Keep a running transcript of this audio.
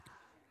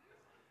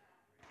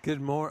Good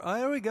morning. Oh,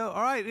 there we go.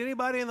 All right,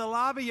 anybody in the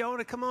lobby, you want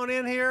to come on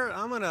in here?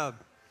 I'm going to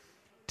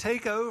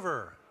take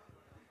over,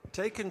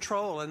 take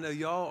control. I know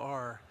y'all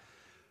are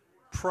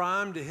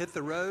primed to hit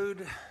the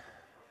road.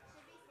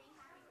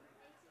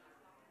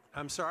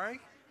 I'm sorry?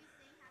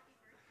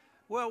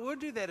 Well, we'll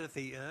do that at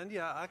the end.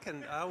 Yeah,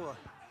 I will.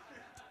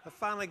 I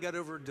finally got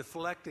over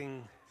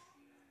deflecting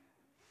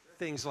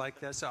things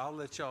like that, so I'll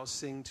let y'all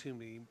sing to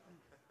me.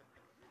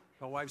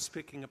 My wife's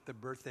picking up the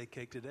birthday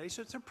cake today,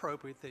 so it's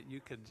appropriate that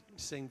you could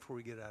sing before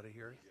we get out of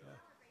here. Yeah.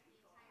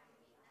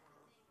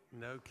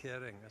 No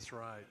kidding. That's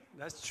right.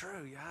 That's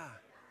true, yeah.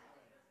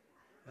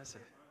 That's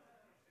it.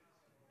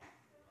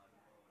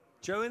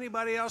 Joe,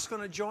 anybody else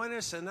going to join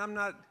us? And I'm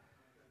not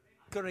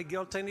going to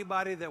guilt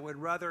anybody that would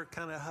rather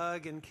kind of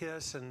hug and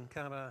kiss and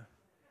kind of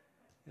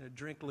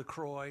drink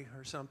LaCroix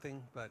or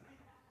something, but...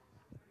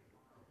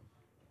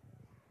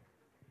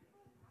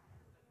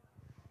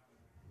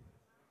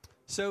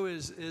 So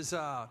is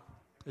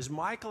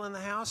Michael in the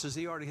house? Has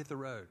he already hit the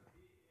road?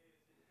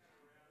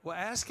 Well,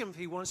 ask him if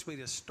he wants me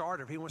to start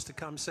or if he wants to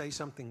come say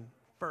something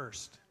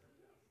first.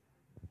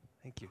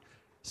 Thank you.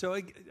 So,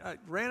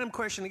 random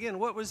question again.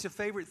 What was the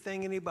favorite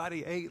thing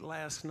anybody ate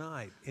last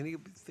night?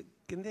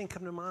 Anything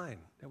come to mind?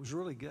 That was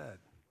really good.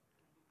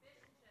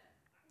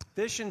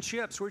 Fish and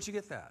chips. Where'd you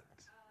get that?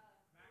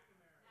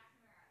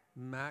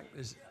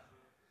 Is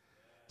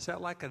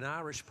that like an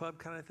Irish pub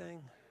kind of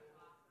thing?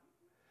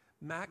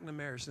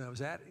 McNamara's. Now, is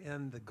that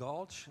in the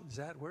Gulch?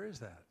 Where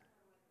is that?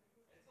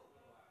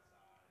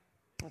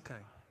 Okay.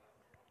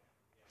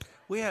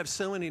 We have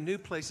so many new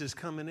places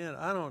coming in.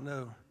 I don't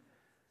know,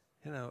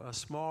 a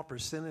small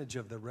percentage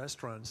of the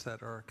restaurants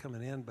that are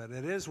coming in, but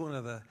it is one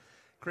of the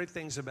great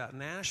things about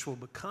Nashville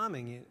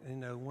becoming,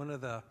 one of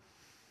the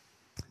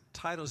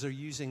titles they're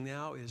using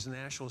now is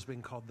Nashville's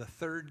being called the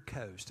Third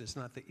Coast. It's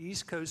not the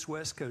East Coast,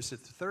 West Coast,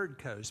 it's the Third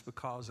Coast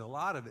because a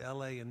lot of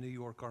LA and New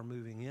York are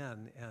moving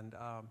in, and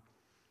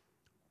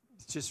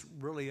it's just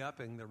really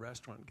upping the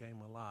restaurant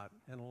game a lot.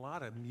 And a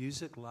lot of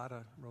music, a lot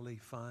of really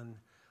fun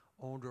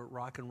older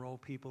rock and roll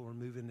people are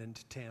moving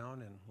into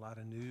town, and a lot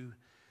of new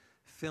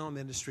film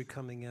industry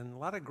coming in, a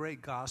lot of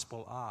great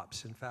gospel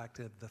ops. In fact,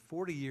 the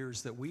 40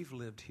 years that we've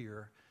lived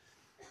here,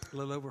 a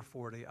little over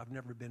 40, I've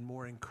never been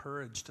more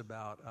encouraged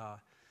about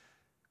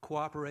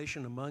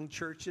cooperation among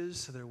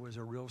churches. There was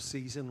a real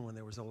season when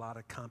there was a lot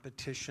of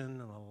competition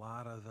and a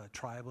lot of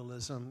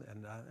tribalism,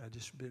 and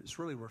it's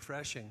really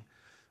refreshing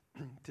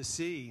to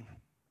see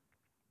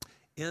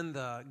in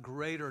the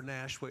greater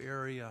Nashville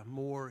area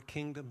more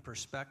kingdom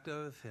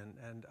perspective,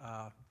 and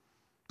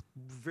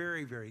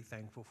very, very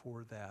thankful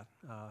for that.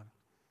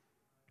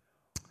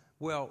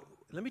 Well,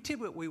 let me tell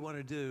you what we want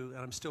to do,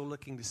 and I'm still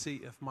looking to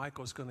see if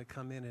Michael's going to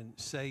come in and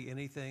say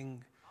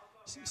anything.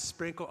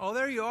 Sprinkle. Oh,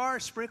 there you are.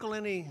 Sprinkle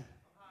any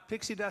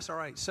pixie dust. All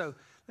right. So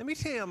let me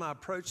tell you my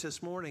approach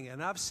this morning,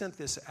 and I've sent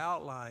this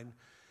outline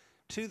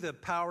to the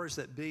powers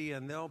that be,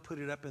 and they'll put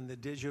it up in the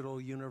digital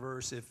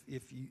universe.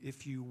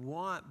 If you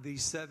want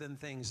these 7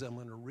 things I'm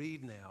going to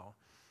read now,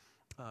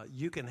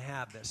 you can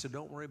have that. So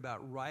don't worry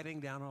about writing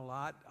down a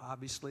lot.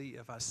 Obviously,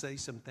 if I say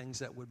some things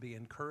that would be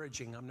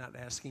encouraging, I'm not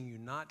asking you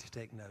not to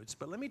take notes.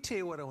 But let me tell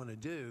you what I want to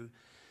do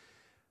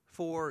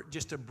for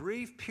just a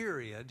brief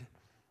period,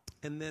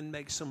 and then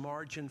make some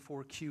margin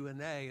for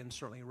Q&A, and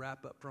certainly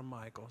wrap up from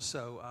Michael.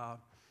 So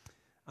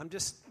I'm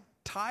just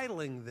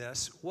titling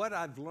this, What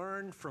I've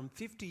Learned from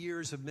 50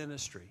 Years of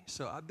Ministry.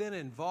 So I've been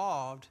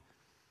involved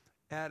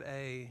at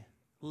a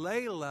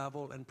lay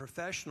level and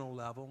professional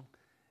level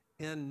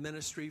in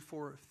ministry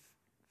for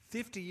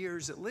 50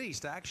 years at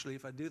least. Actually,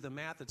 if I do the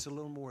math, it's a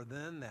little more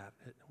than that.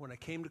 When I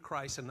came to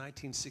Christ in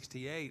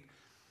 1968,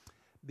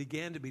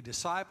 began to be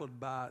discipled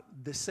by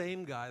the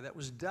same guy that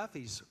was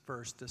Duffy's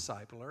first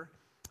discipler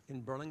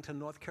in Burlington,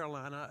 North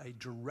Carolina, a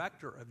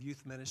director of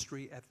youth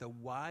ministry at the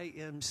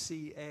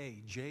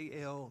YMCA.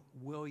 J.L.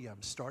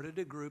 Williams started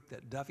a group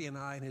that Duffy and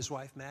I and his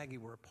wife Maggie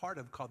were a part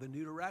of called the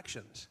New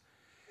Directions.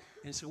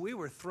 And so we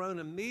were thrown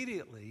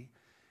immediately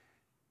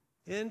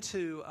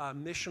into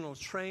missional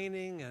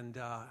training, and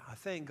I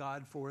thank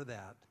God for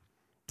that.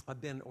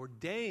 I've been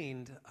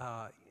ordained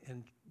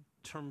in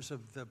terms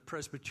of the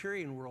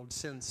Presbyterian world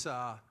since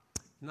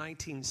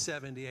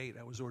 1978.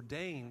 I was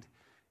ordained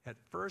at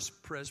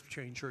First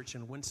Presbyterian Church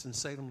in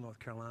Winston-Salem, North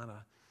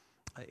Carolina,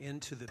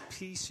 into the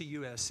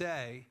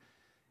PCUSA,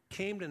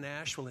 came to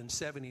Nashville in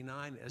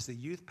 79 as the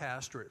youth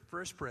pastor at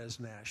First Pres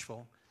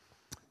Nashville.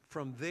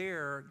 From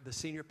there, the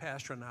senior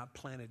pastor and I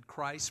planted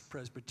Christ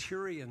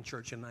Presbyterian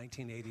Church in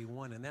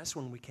 1981, and that's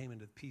when we came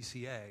into the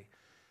PCA.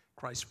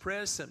 Christ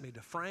Pres sent me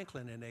to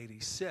Franklin in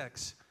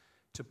 86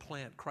 to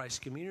plant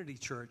Christ Community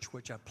Church,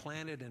 which I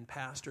planted and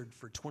pastored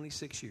for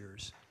 26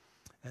 years.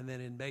 And then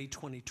in May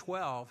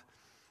 2012,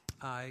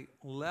 I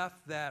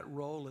left that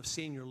role of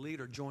senior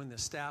leader, joined the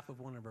staff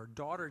of one of our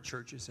daughter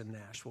churches in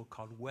Nashville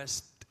called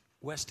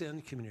West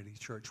End Community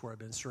Church, where I've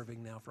been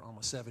serving now for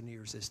almost 7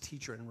 years as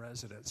teacher in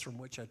residence, from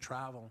which I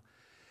travel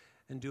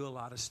and do a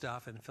lot of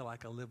stuff and feel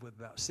like I live with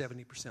about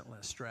 70%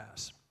 less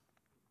stress.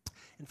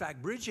 In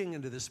fact, bridging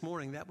into this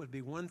morning, that would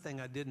be one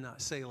thing I did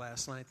not say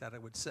last night that I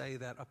would say,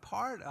 that a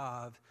part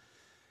of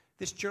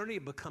this journey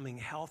of becoming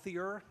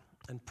healthier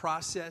and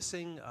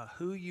processing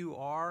who you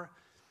are,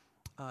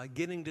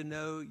 getting to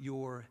know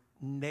your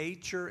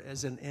nature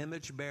as an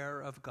image bearer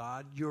of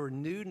God, your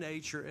new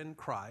nature in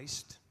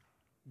Christ,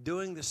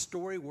 doing the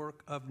story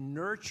work of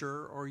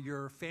nurture or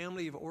your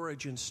family of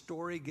origin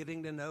story,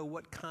 getting to know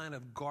what kind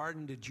of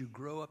garden did you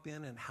grow up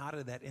in and how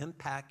did that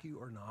impact you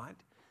or not,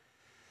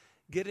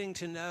 getting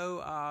to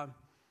know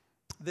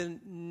the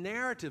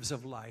narratives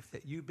of life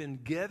that you've been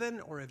given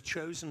or have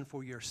chosen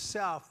for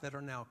yourself that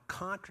are now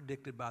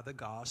contradicted by the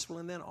gospel,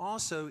 and then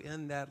also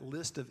in that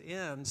list of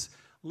ends,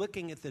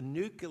 looking at the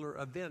nuclear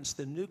events,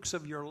 the nukes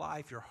of your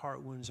life, your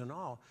heart wounds and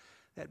all,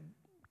 that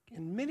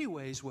in many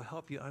ways will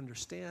help you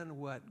understand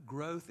what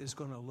growth is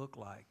going to look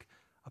like.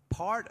 A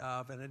part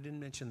of, and I didn't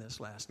mention this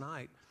last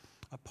night,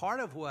 a part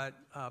of what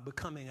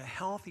becoming a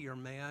healthier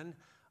man,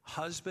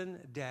 husband,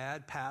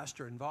 dad,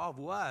 pastor involved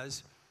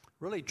was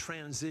really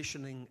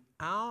transitioning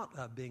out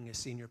of being a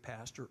senior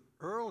pastor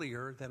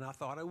earlier than I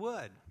thought I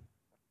would.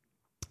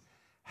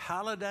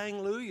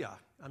 Hallelujah.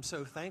 I'm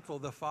so thankful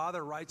the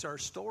Father writes our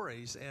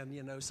stories. And,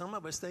 you know, some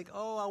of us think,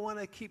 oh, I want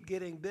to keep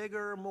getting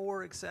bigger,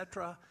 more,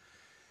 etc.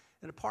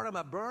 And a part of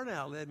my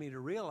burnout led me to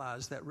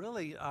realize that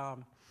really I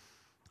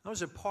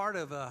was a part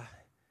of a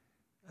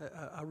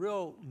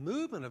real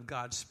movement of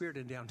God's Spirit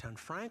in downtown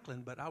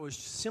Franklin, but I was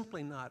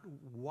simply not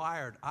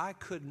wired. I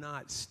could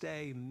not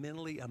stay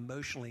mentally,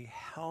 emotionally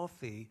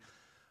healthy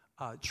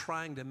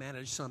trying to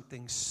manage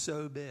something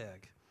so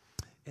big.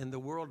 In the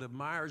world of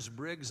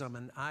Myers-Briggs, I'm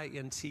an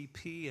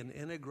INTP. In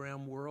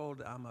Enneagram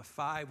world, I'm a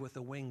 5 with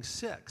a wing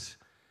 6,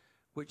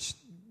 which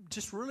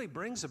just really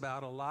brings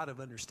about a lot of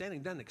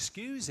understanding. Doesn't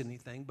excuse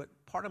anything, but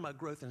part of my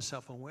growth and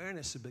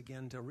self-awareness to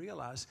begin to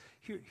realize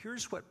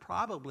here's what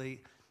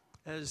probably,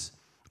 as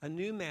a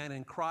new man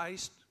in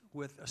Christ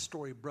with a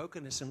story of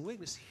brokenness and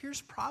weakness,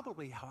 here's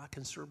probably how I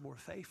can serve more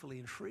faithfully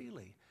and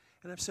freely.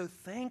 And I'm so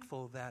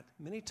thankful that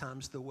many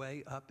times the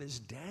way up is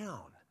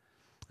down.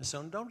 And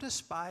so don't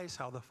despise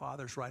how the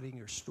Father's writing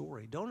your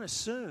story. Don't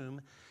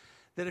assume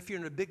that if you're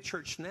in a big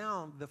church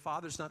now, the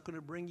Father's not going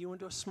to bring you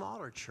into a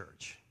smaller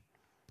church.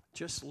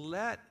 Just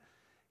let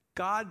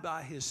God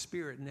by His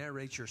Spirit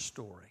narrate your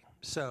story.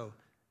 So,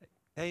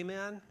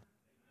 amen?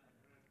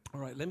 All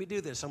right, let me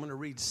do this. I'm going to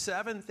read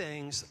 7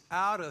 things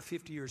out of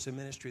 50 years of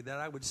ministry that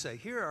I would say.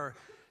 Here are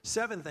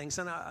 7 things,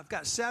 and I've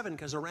got 7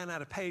 because I ran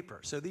out of paper.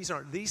 So these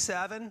aren't these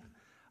 7.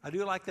 I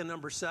do like the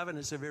number 7.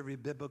 It's a very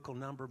biblical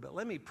number, but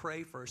let me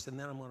pray first, and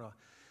then I'm going to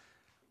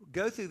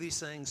go through these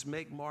things,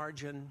 make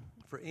margin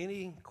for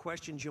any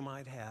questions you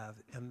might have,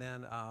 and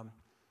then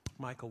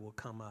Michael will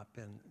come up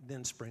and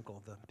then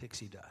sprinkle the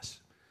pixie dust.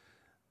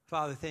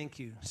 Father, thank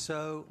you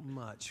so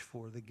much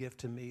for the gift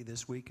to me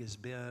this week has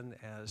been,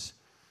 as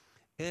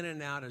in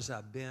and out as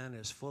I've been,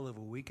 as full of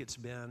a week it's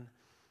been.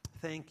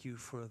 Thank you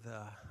for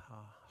the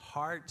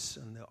hearts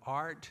and the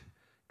art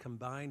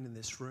combined in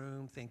this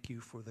room. Thank you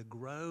for the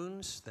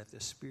groans that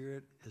the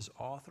Spirit is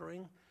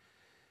authoring.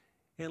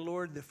 And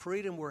Lord, the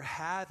freedom we're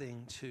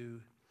having to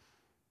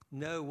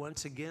know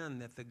once again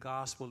that the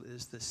gospel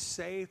is the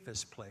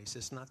safest place.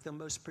 It's not the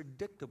most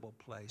predictable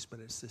place, but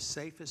it's the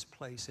safest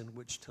place in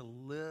which to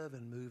live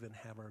and move and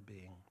have our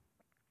being.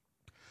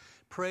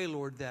 Pray,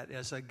 Lord, that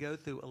as I go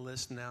through a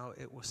list now,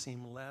 it will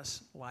seem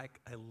less like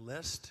a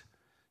list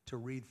to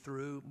read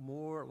through,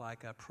 more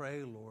like I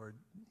pray, Lord,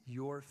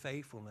 your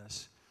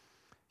faithfulness,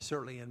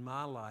 certainly in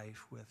my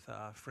life with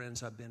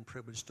friends I've been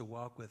privileged to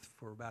walk with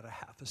for about a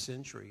half a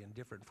century in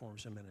different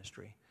forms of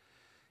ministry.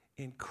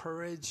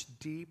 Encourage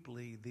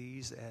deeply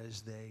these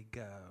as they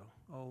go.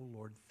 Oh,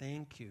 Lord,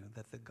 thank you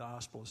that the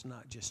gospel is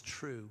not just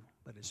true,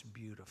 but it's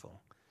beautiful.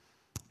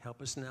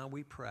 Help us now,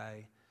 we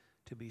pray,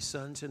 to be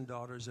sons and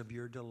daughters of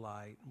your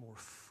delight, more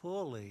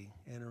fully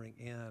entering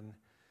in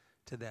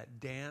to that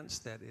dance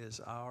that is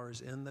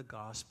ours in the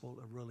gospel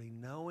of really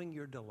knowing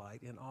your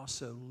delight and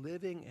also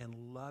living and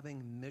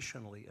loving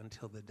missionally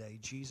until the day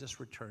Jesus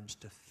returns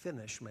to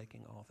finish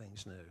making all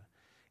things new.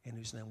 In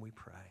whose name we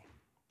pray.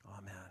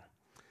 Amen.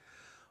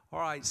 All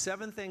right,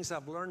 7 things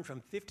I've learned from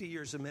 50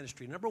 years of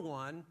ministry. Number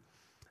 1,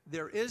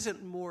 there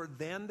isn't more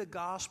than the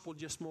gospel,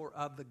 just more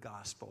of the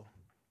gospel,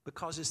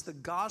 because it's the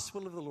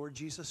gospel of the Lord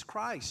Jesus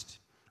Christ.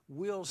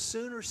 We'll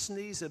sooner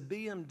sneeze a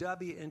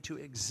BMW into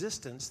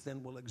existence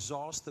than we'll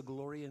exhaust the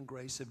glory and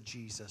grace of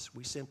Jesus.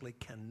 We simply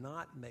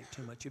cannot make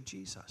too much of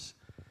Jesus.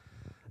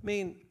 I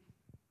mean,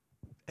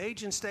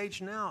 age and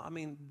stage now,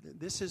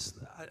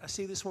 I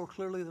see this more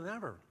clearly than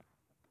ever.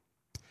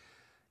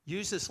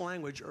 Use this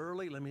language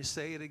early. Let me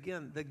say it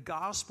again. The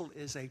gospel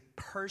is a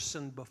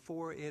person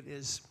before it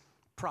is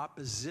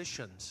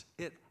propositions.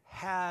 It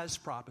has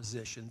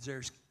propositions.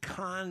 There's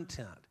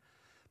content.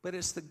 But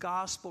it's the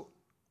gospel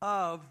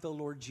of the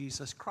Lord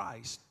Jesus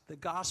Christ. The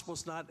gospel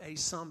is not a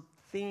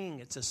something.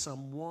 It's a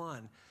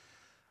someone.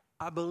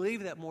 I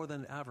believe that more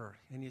than ever.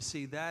 And you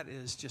see, that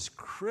is just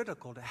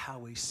critical to how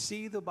we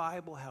see the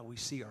Bible, how we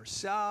see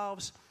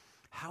ourselves,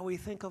 how we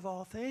think of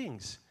all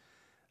things.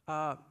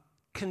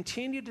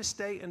 Continue to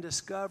stay in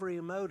discovery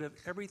mode of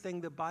everything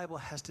the Bible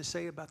has to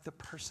say about the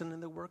person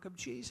and the work of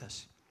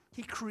Jesus.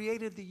 He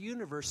created the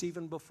universe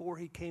even before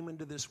he came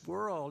into this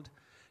world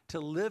to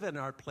live in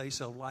our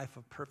place a life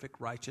of perfect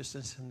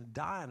righteousness and to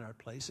die in our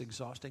place,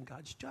 exhausting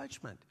God's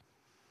judgment.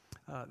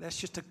 That's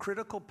just a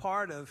critical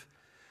part of,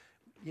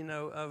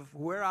 of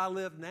where I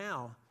live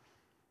now.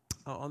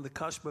 On the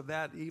cusp of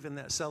that, even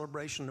that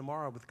celebration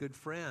tomorrow with good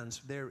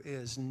friends, there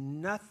is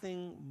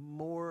nothing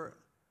more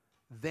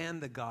than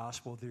the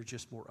gospel. There's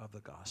just more of the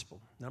gospel.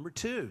 Number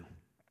 2,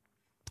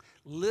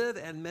 live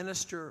and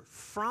minister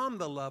from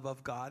the love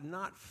of God,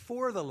 not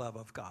for the love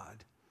of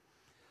God.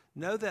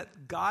 Know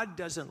that God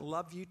doesn't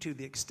love you to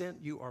the extent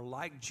you are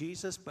like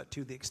Jesus, but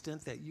to the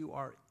extent that you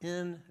are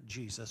in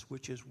Jesus,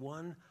 which is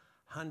 100%.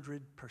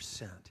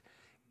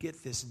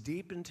 Get this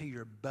deep into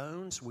your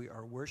bones. We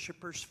are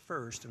worshipers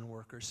first and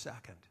workers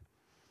second.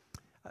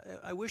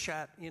 I wish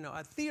I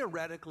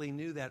theoretically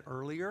knew that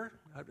earlier.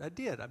 I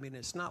did. I mean,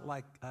 it's not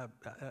like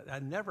I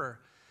never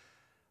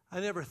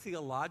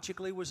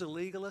theologically was a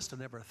legalist. I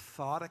never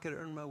thought I could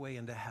earn my way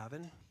into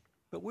heaven.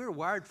 But we're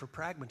wired for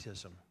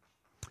pragmatism.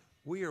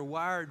 We are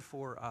wired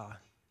for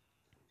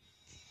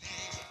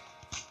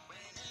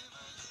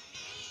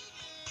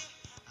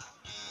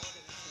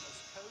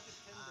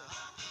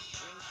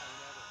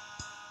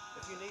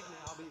if you need me,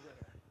 I'll be there.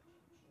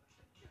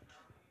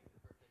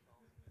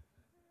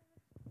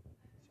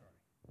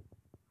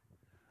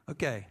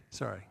 Okay,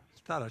 sorry.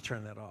 Thought I'd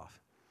turn that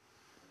off.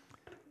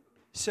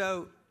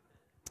 So,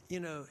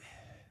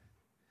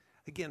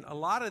 again, a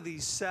lot of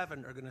these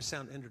 7 are going to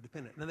sound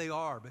interdependent. And they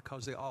are,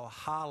 because they all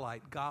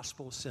highlight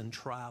gospel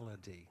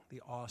centrality,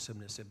 the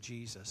awesomeness of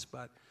Jesus.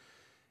 But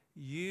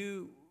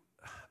you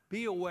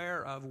be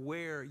aware of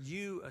where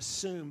you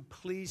assume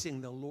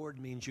pleasing the Lord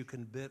means you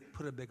can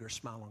put a bigger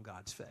smile on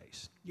God's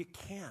face. You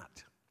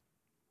can't.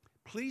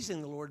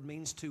 Pleasing the Lord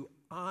means to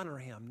honor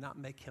him, not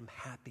make him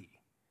happy.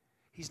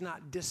 He's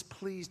not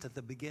displeased at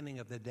the beginning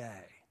of the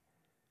day.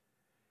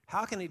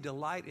 How can he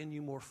delight in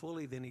you more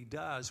fully than he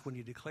does when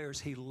he declares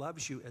he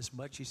loves you as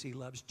much as he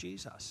loves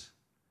Jesus?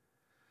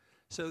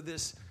 So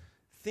this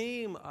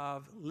theme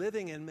of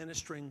living and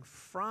ministering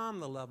from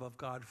the love of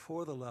God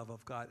for the love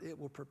of God, it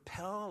will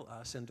propel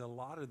us into a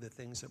lot of the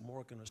things that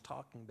Morgan was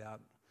talking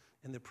about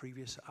in the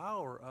previous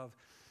hour of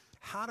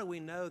how do we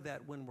know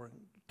that when we're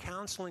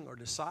counseling or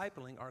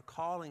discipling, our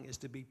calling is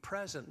to be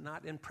present,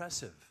 not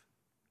impressive.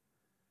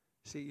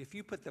 See, if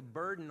you put the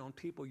burden on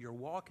people you're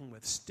walking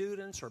with,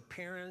 students or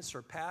parents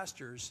or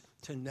pastors,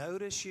 to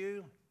notice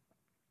you,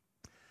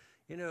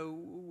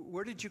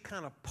 where did you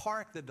kind of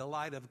park the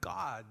delight of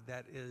God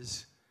that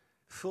is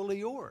fully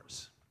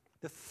yours?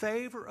 The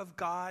favor of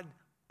God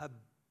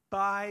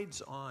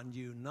abides on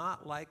you,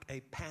 not like a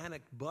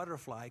panicked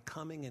butterfly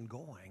coming and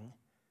going,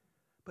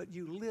 but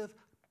you live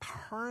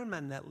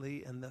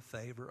permanently in the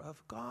favor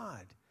of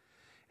God.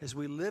 As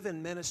we live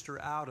and minister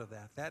out of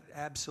that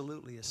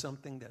absolutely is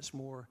something that's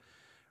more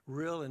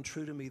real and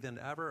true to me than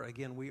ever.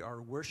 Again, we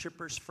are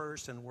worshipers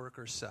first and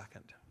workers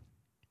second.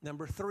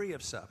 Number 3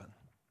 of 7.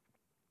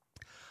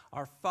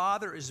 Our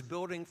Father is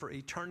building for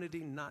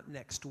eternity, not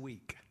next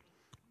week.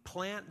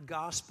 Plant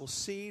gospel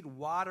seed,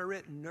 water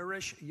it,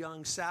 nourish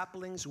young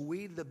saplings,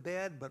 weed the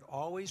bed, but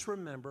always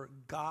remember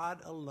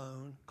God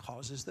alone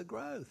causes the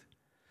growth.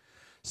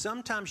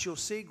 Sometimes you'll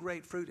see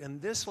great fruit in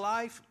this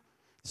life.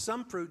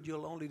 Some fruit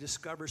you'll only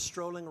discover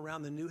strolling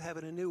around the new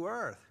heaven and new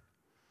earth.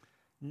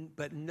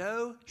 But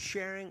no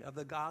sharing of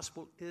the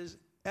gospel is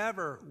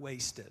ever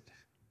wasted.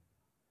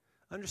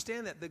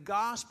 Understand that the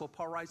gospel,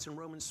 Paul writes in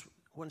Romans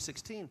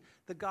 1:16,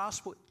 the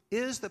gospel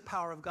is the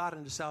power of God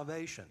unto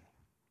salvation.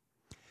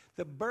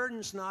 The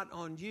burden's not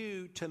on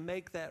you to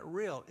make that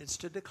real. It's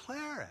to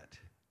declare it.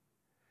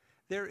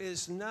 There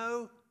is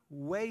no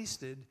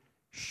wasted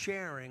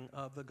sharing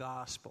of the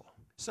gospel.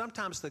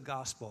 Sometimes the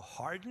gospel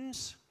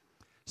hardens.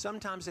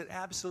 Sometimes it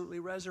absolutely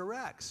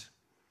resurrects.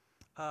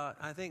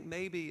 I think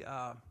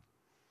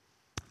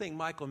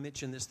Michael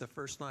mentioned this the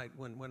first night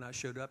when I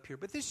showed up here,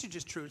 but this is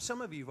just true.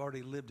 Some of you have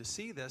already lived to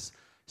see this.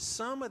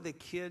 Some of the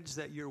kids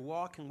that you're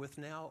walking with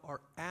now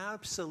are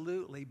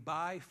absolutely,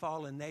 by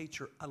fallen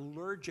nature,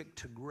 allergic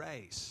to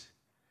grace.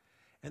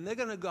 And they're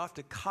going to go off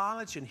to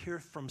college and hear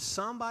from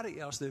somebody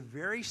else the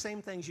very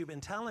same things you've been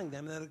telling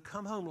them, and they'll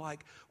come home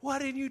like, why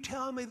didn't you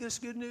tell me this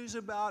good news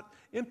about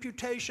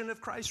imputation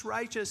of Christ's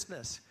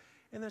righteousness?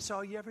 And that's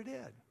all you ever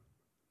did.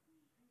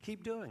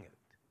 Keep doing it.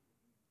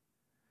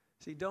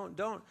 See, don't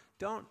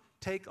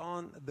take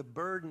on the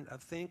burden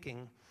of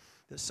thinking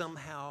that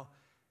somehow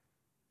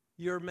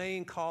your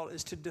main call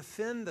is to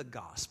defend the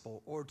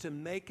gospel or to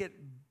make it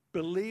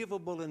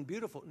believable and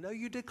beautiful. No,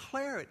 you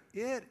declare it.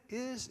 It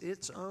is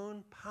its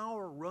own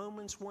power.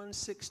 Romans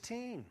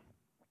 1:16.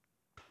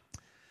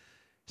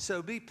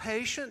 So be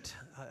patient.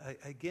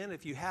 Again,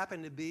 if you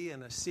happen to be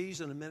in a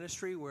season of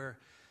ministry where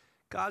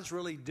God's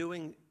really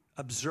doing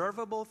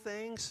observable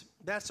things,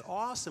 that's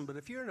awesome. But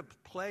if you're in a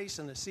place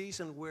in a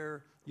season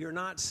where you're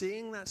not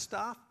seeing that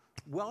stuff,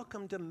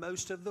 welcome to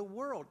most of the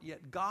world,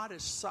 yet God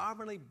is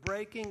sovereignly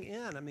breaking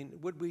in. I mean,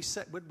 would we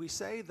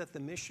say that the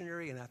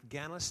missionary in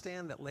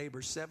Afghanistan that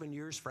labored 7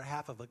 years for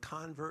half of a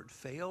convert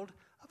failed?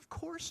 Of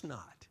course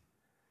not.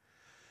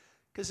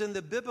 Because in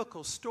the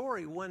biblical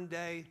story, one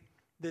day,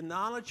 the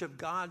knowledge of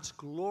God's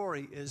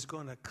glory is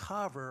going to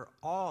cover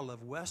all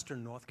of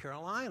western North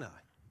Carolina.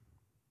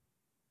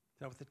 Is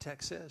that what the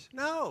text says?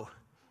 No,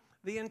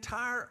 the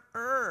entire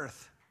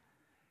earth,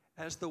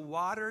 as the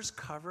waters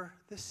cover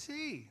the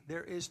sea.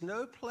 There is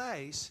no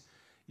place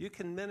you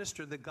can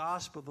minister the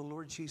gospel of the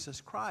Lord Jesus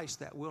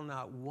Christ that will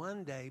not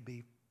one day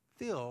be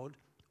filled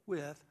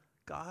with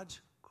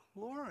God's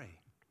glory.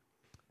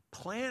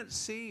 Plant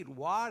seed,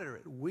 water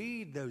it,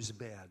 weed those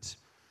beds.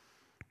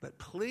 But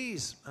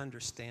please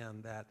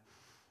understand that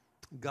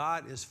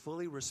God is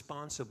fully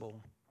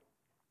responsible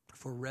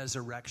for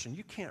resurrection.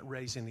 You can't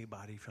raise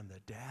anybody from the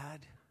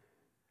dead.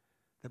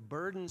 The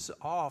burden's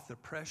off, the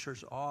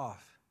pressure's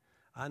off.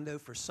 I know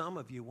for some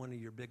of you, one of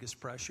your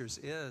biggest pressures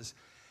is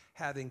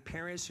having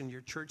parents in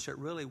your church that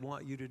really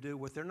want you to do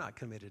what they're not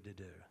committed to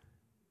do.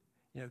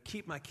 You know,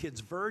 keep my kids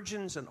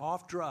virgins and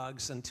off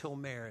drugs until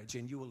marriage,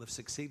 and you will have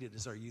succeeded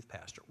as our youth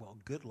pastor. Well,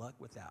 good luck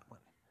with that one.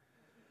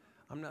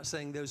 I'm not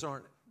saying those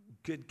aren't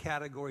good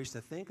categories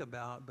to think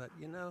about, but,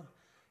 you know,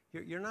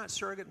 you're not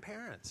surrogate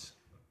parents.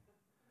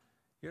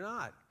 You're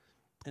not.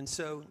 And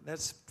so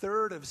that's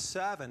third of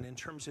 7 in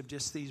terms of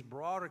just these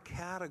broader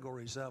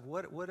categories of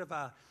what have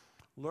I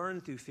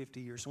learned through 50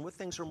 years, and what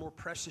things are more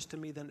precious to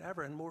me than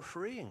ever and more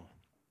freeing.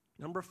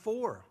 Number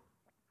 4,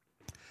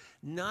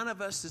 none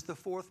of us is the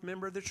fourth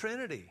member of the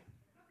Trinity.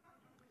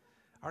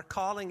 Our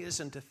calling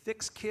isn't to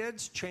fix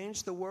kids,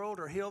 change the world,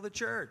 or heal the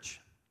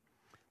church.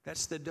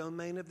 That's the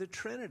domain of the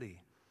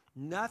Trinity.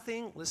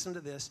 Nothing, listen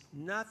to this,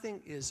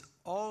 nothing is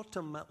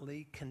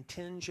ultimately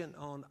contingent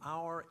on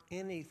our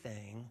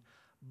anything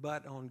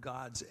but on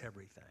God's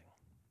everything.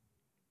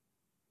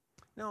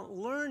 Now,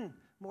 learn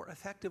more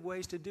effective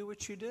ways to do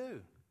what you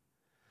do.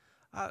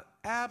 I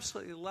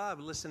absolutely love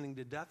listening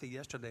to Duffy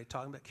yesterday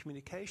talking about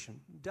communication.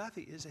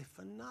 Duffy is a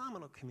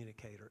phenomenal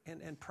communicator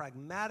and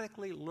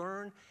pragmatically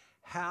learn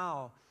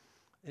how,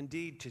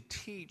 indeed, to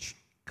teach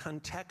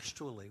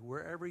contextually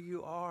wherever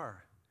you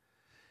are.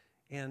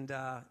 And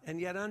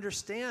yet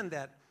understand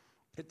that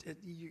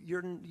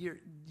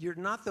you're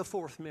not the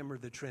fourth member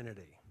of the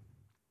Trinity.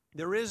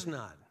 There is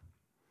none.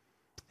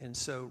 And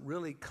so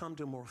really come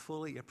to more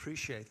fully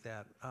appreciate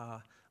that.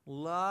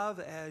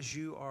 Love as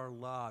you are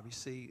loved. You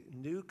see,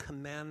 new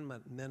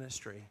commandment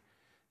ministry,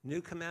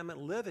 new commandment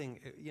living,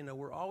 you know,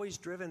 we're always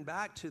driven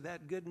back to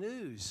that good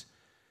news.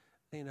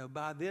 You know,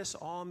 by this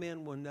all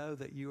men will know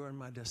that you are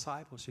my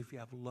disciples if you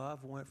have love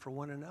for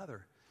one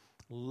another.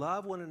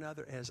 Love one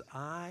another as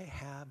I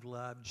have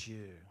loved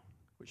you,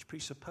 which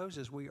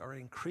presupposes we are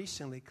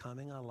increasingly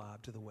coming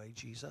alive to the way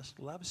Jesus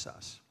loves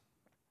us.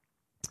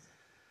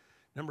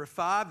 Number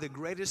 5, the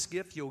greatest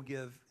gift you'll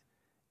give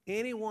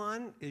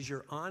anyone is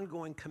your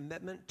ongoing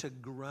commitment to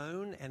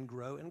groan and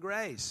grow in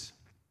grace.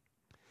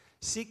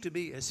 Seek to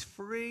be as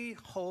free,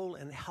 whole,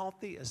 and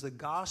healthy as the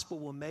gospel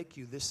will make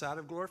you this side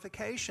of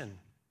glorification.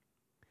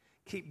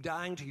 Keep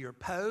dying to your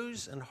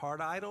pose and heart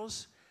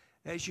idols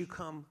as you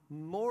come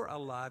more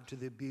alive to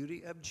the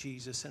beauty of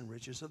Jesus and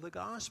riches of the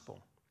gospel.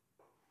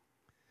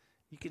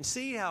 You can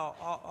see how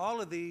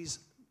all of these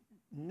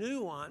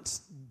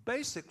nuance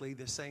basically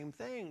the same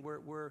thing.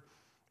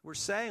 We're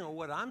saying, or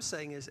what I'm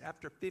saying is,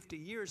 after 50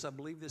 years, I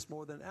believe this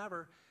more than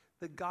ever,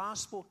 the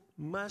gospel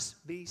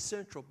must be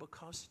central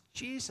because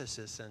Jesus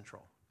is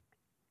central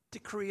to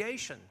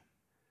creation,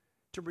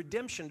 to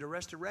redemption, to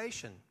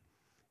restoration.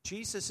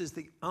 Jesus is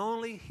the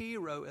only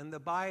hero in the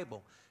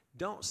Bible.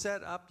 Don't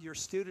set up your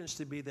students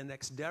to be the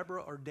next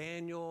Deborah or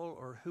Daniel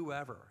or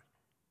whoever,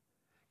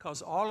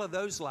 because all of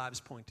those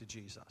lives point to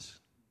Jesus.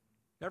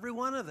 Every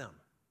one of them.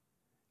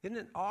 Isn't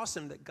it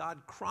awesome that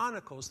God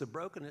chronicles the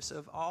brokenness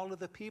of all of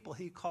the people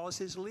he calls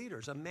his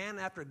leaders? A man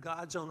after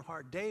God's own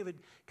heart, David,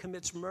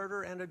 commits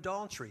murder and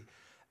adultery.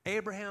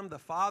 Abraham, the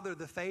father of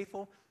the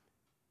faithful,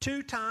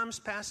 2 times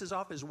passes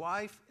off his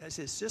wife as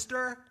his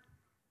sister.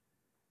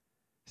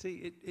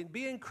 See,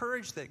 be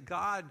encouraged that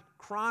God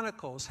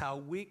chronicles how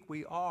weak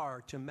we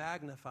are to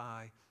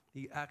magnify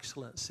the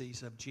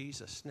excellencies of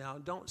Jesus. Now,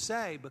 don't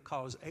say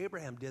because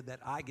Abraham did that,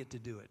 I get to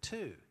do it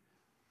too.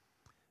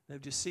 Now,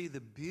 to see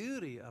the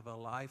beauty of a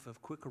life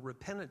of quicker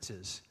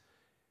repentances.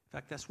 In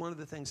fact, that's one of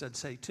the things I'd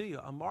say to you.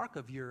 A mark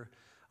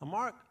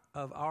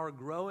of our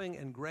growing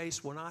in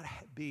grace will not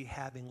be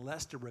having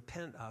less to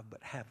repent of,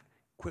 but have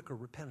quicker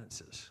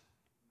repentances.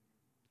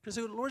 Because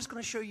the Lord's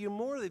going to show you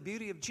more of the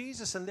beauty of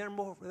Jesus, and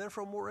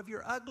therefore more of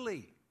your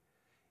ugly.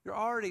 You're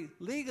already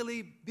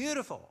legally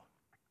beautiful,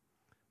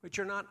 but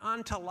you're not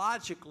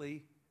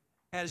ontologically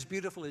as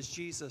beautiful as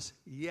Jesus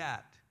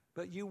yet.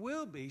 But you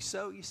will be.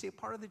 So, you see,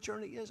 part of the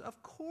journey is, of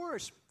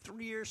course,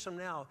 3 years from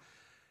now,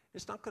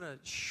 it's not going to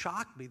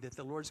shock me that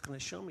the Lord's going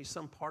to show me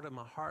some part of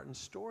my heart and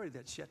story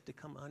that's yet to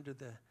come under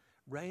the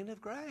reign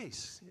of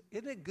grace.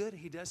 Isn't it good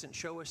he doesn't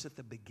show us at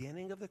the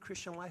beginning of the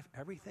Christian life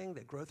everything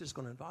that growth is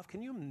going to involve?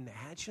 Can you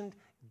imagine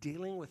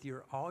dealing with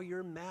all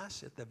your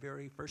mess at the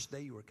very first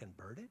day you were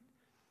converted?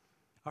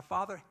 Our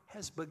Father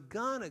has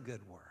begun a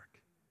good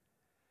work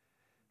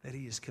that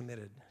he is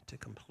committed to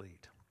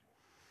complete.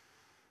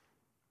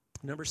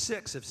 Number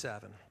 6 of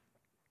 7.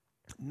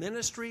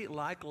 Ministry,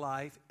 like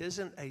life,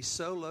 isn't a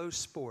solo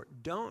sport.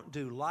 Don't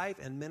do life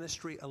and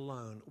ministry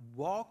alone.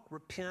 Walk,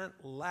 repent,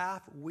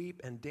 laugh,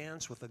 weep, and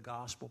dance with the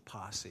gospel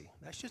posse.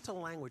 That's just a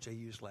language I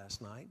used last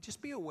night.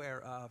 Just be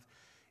aware of,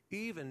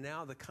 even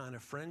now, the kind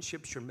of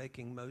friendships you're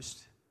making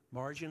most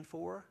margin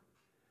for.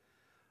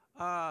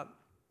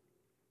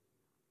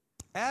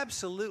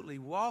 Absolutely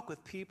walk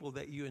with people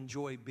that you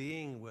enjoy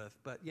being with.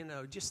 But,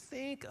 just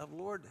think of,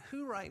 Lord,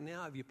 who right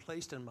now have you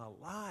placed in my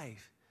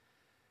life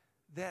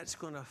that's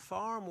going to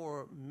far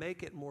more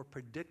make it more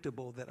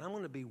predictable that I'm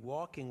going to be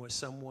walking with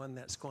someone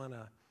I'm going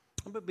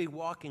to be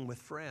walking with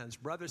friends,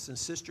 brothers and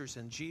sisters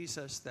in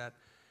Jesus that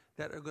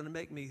are going to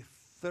make me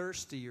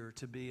thirstier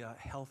to be a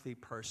healthy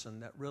person,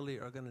 that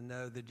really are going to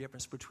know the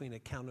difference between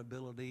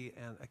accountability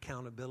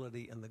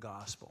in the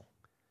gospel.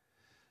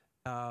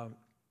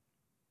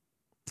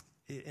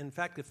 In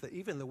fact,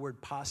 even the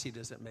word posse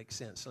doesn't make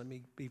sense, let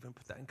me even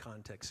put that in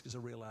context, because I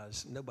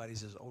realize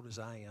nobody's as old as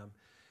I am.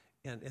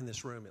 In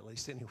this room, at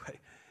least, anyway.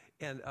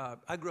 And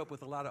I grew up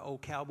with a lot of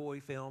old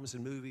cowboy films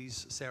and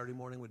movies. Saturday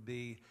morning would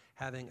be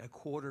having a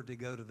quarter to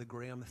go to the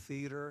Graham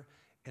Theater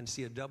and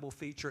see a double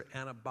feature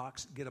and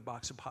get a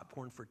box of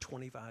popcorn for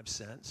 25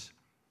 cents.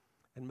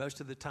 And most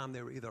of the time,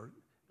 they were either,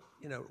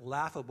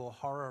 laughable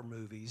horror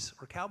movies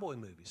or cowboy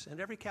movies. And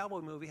every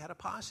cowboy movie had a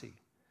posse.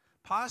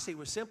 Posse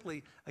was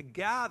simply a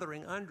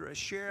gathering under a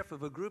sheriff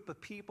of a group of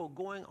people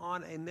going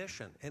on a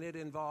mission. And it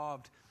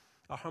involved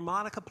a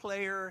harmonica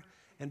player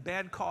and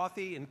bad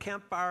coffee and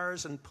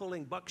campfires and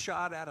pulling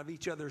buckshot out of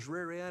each other's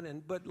rear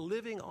end, but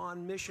living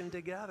on mission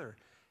together.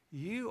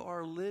 You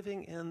are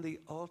living in the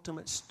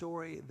ultimate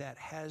story that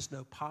has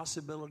no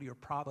possibility or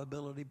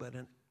probability, but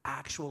an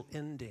actual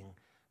ending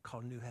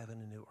called New Heaven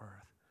and New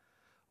Earth.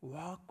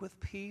 Walk with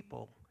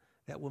people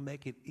that will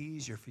make it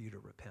easier for you to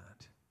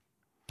repent.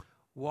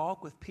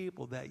 Walk with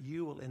people that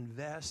you will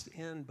invest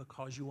in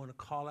because you want to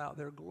call out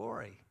their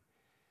glory.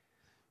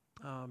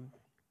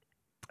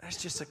 That's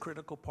just a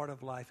critical part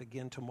of life.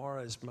 Again,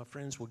 tomorrow, as my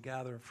friends will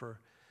gather for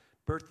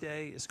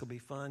birthday, it's going to be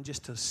fun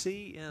just to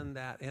see in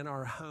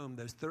our home,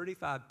 those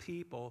 35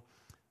 people,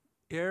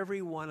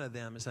 every one of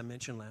them, as I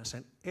mentioned last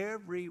time,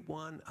 every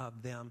one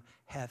of them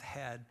have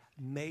had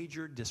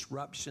major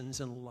disruptions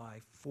in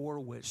life for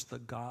which the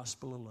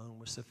gospel alone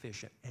was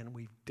sufficient. And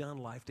we've done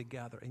life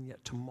together, and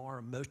yet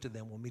tomorrow, most of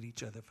them will meet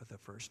each other for the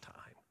first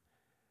time.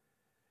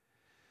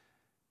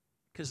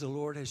 Because the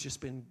Lord has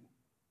just been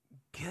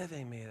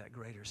giving me that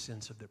greater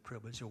sense of the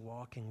privilege of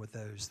walking with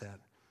those that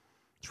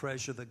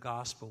treasure the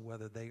gospel,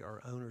 whether they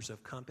are owners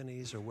of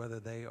companies or whether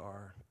they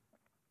are,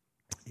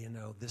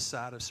 this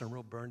side of some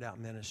real burned out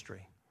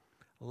ministry.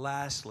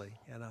 Lastly,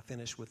 and I'll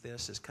finish with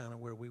this, is kind of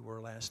where we were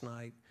last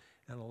night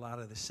and a lot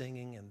of the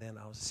singing, and then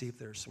I'll see if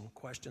there's some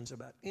questions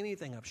about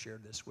anything I've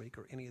shared this week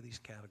or any of these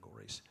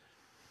categories.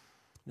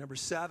 Number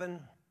 7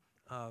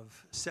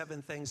 of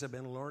 7 things I've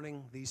been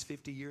learning these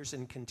 50 years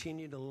and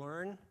continue to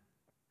learn.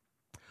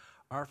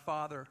 Our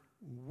Father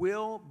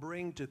will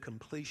bring to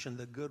completion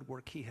the good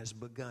work he has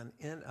begun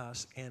in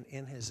us and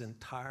in his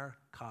entire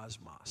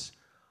cosmos.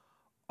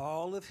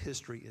 All of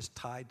history is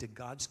tied to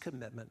God's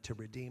commitment to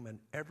redeem an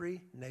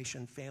every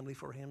nation family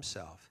for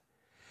himself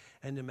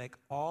and to make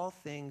all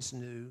things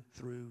new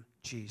through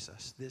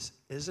Jesus. This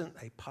isn't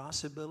a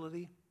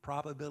possibility,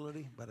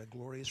 probability, but a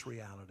glorious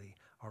reality.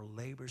 Our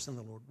labors in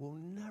the Lord will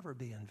never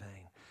be in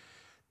vain.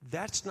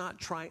 That's not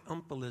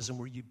triumphalism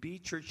where you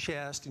beat your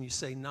chest and you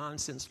say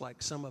nonsense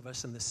like some of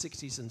us in the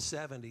 60s and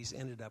 70s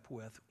ended up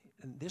with.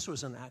 And this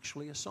wasn't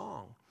actually a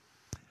song.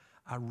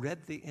 I read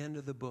the end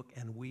of the book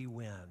and we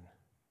win.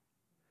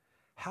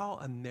 How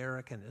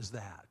American is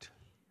that?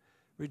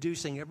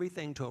 Reducing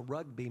everything to a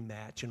rugby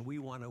match and we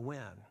want to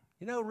win.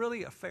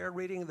 Really a fair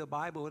reading of the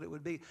Bible, what it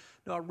would be.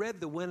 No, I read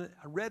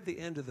the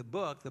end of the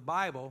book, the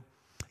Bible,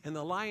 and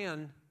the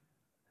Lion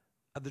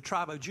of the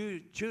tribe of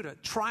Judah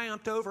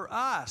triumphed over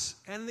us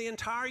and the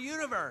entire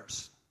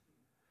universe.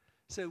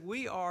 So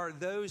we are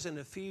those in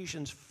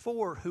Ephesians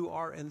 4 who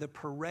are in the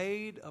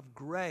parade of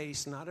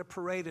grace, not a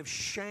parade of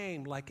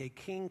shame, like a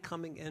king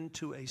coming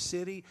into a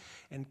city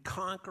and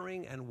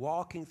conquering and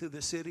walking through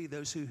the city,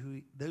 those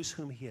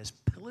whom he has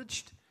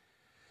pillaged.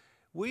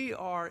 We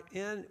are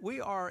in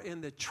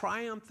the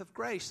triumph of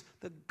grace.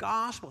 The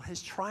gospel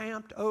has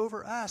triumphed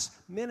over us.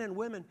 Men and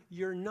women,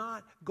 you're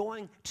not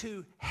going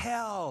to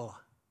hell.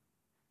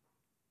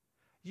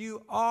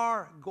 You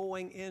are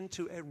going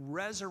into a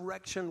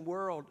resurrection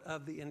world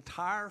of the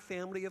entire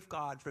family of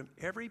God from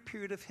every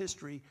period of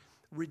history,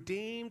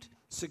 redeemed,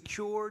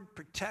 secured,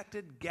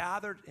 protected,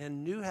 gathered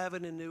in new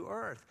heaven and new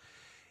earth.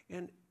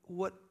 And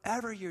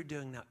whatever you're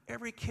doing now,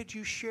 every kid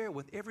you share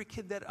with, every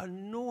kid that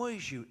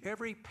annoys you,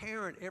 every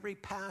parent, every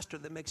pastor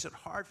that makes it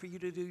hard for you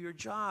to do your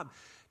job,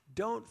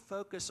 Don't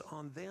focus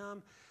on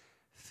them.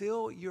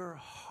 Fill your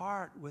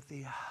heart with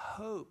the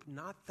hope,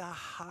 not the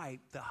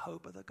hype, the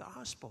hope of the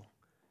gospel.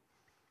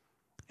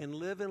 And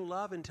live in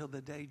love until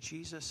the day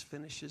Jesus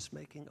finishes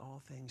making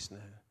all things new.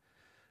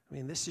 I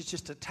mean, this is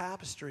just a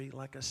tapestry,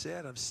 like I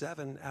said, of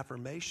 7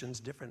 affirmations,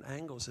 different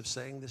angles of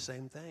saying the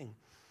same thing.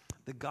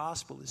 The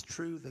gospel is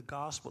true. The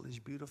gospel is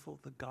beautiful.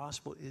 The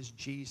gospel is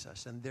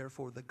Jesus. And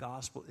therefore, the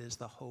gospel is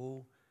the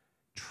whole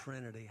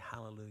Trinity.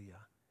 Hallelujah.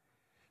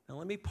 Now,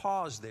 let me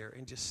pause there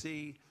and just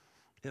see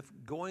if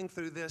going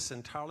through this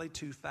entirely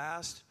too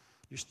fast,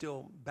 you're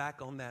still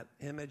back on that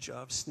image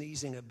of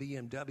sneezing a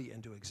BMW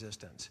into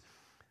existence.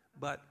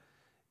 But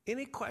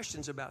any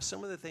questions about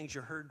some of the things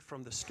you heard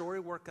from the story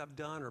work I've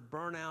done, or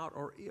burnout,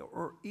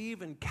 or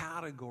even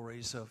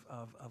categories of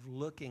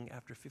looking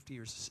after 50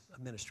 years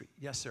of ministry?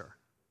 Yes, sir.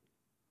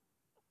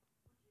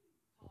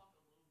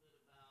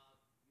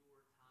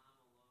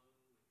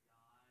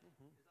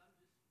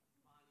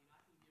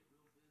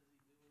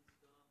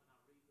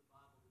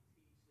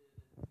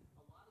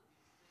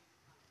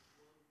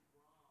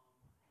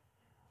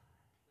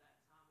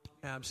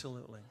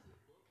 Absolutely.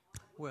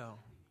 Well,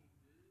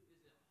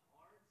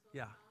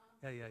 yeah.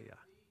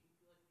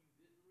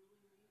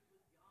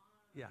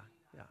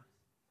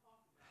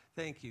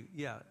 Thank you.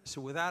 Yeah. So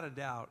without a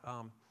doubt,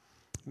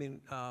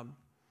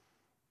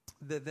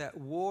 that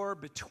war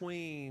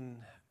between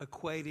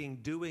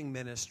equating doing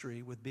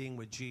ministry with being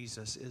with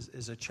Jesus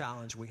is a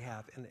challenge we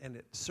have, and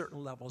at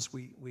certain levels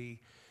we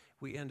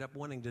end up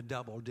wanting to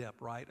double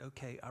dip. Right?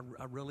 Okay.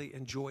 I really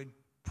enjoyed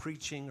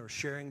preaching or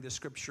sharing the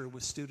scripture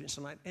with students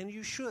tonight, and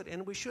you should,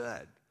 and we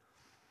should.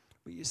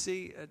 But you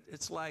see,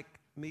 it's like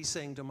me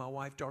saying to my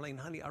wife, Darlene,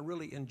 honey, I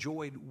really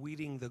enjoyed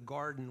weeding the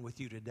garden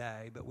with you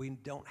today, but we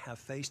don't have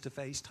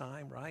face-to-face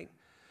time, right?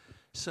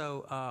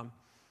 So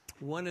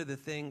one of the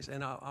things,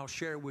 and I'll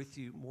share with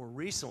you more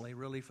recently,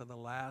 really for the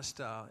last,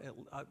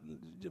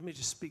 let me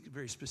just speak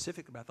very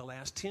specific about the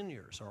last 10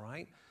 years, all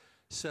right?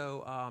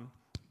 So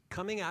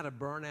coming out of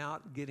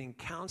burnout, getting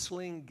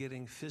counseling,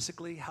 getting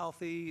physically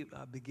healthy,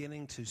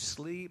 beginning to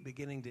sleep,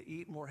 beginning to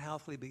eat more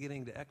healthily,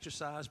 beginning to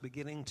exercise,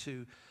 beginning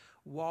to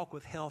walk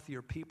with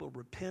healthier people,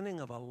 repenting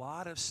of a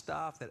lot of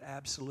stuff that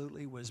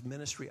absolutely was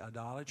ministry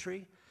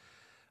idolatry,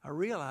 I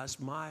realized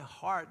my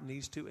heart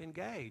needs to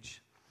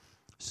engage.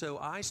 So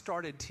I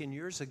started 10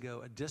 years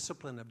ago a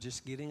discipline of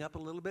just getting up a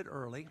little bit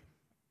early.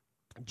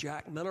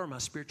 Jack Miller, my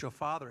spiritual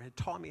father, had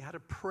taught me how to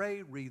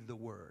pray, read the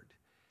Word,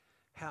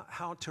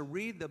 how to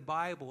read the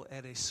Bible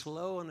at a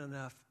slow and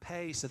enough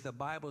pace that the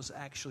Bible's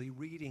actually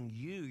reading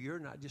you. You're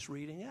not just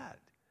reading it.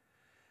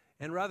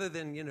 And rather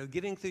than,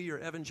 getting through your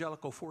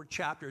evangelical 4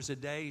 chapters a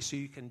day so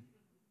you can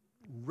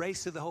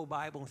race through the whole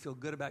Bible and feel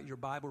good about your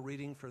Bible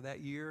reading for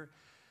that year,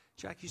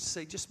 Jack used to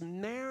say, just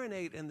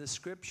marinate in the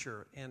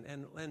Scripture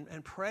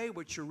and pray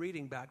what you're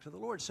reading back to the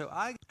Lord. So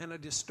I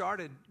just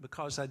started,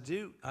 because I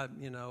do,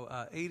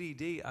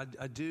 ADD,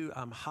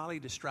 I'm highly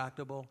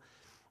distractible,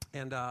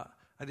 and I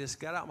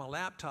just got out my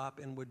laptop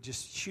and would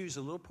just choose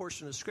a little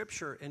portion of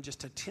Scripture and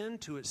just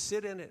attend to it,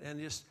 sit in it, and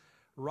just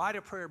write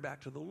a prayer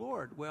back to the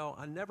Lord. Well,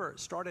 I never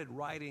started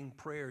writing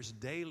prayers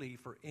daily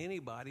for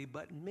anybody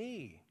but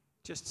me.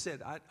 Just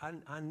said,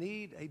 I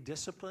need a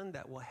discipline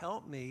that will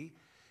help me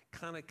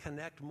kind of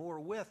connect more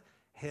with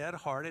head,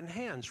 heart, and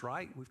hands,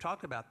 right? We've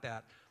talked about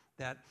that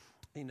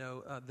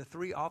the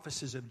 3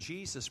 offices of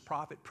Jesus,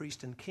 prophet,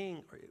 priest, and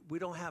king. We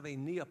don't have a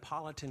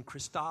Neapolitan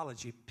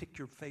Christology, pick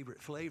your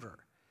favorite flavor.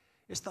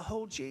 It's the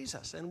whole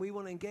Jesus, and we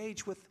want to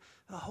engage with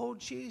the whole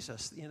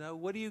Jesus.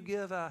 What do you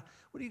give a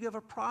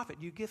prophet?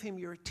 You give him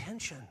your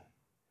attention.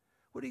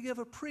 What do you give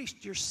a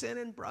priest? Your sin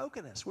and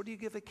brokenness. What do you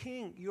give a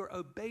king? Your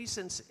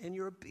obeisance and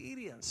your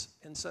obedience.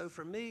 And so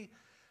for me,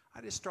 I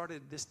just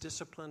started this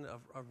discipline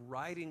of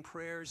writing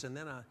prayers, and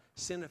then I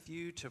sent a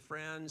few to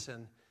friends,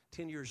 and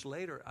 10 years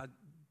later, I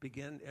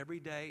begin every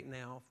day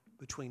now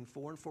between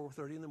 4 and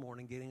 4:30 in the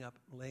morning, getting up,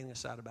 laying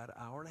aside about an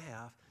hour and a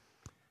half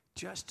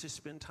just to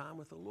spend time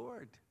with the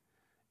Lord.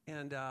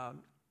 And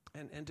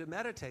to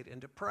meditate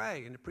and to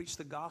pray and to preach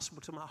the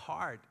gospel to my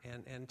heart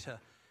and to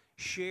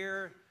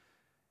share,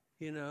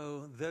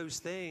 those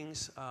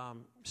things.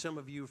 Some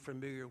of you are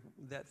familiar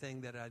with that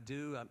thing that I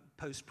do. I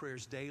post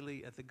prayers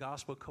daily at the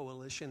Gospel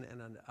Coalition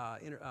and an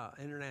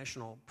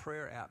international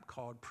prayer app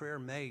called Prayer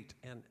Mate.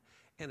 And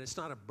it's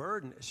not a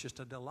burden, it's just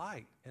a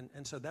delight.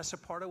 And so that's a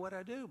part of what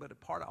I do. But a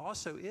part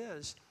also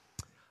is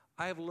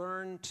I have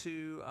learned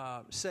to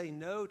say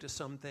no to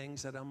some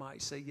things that I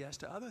might say yes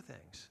to other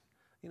things.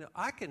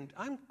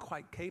 I'm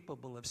quite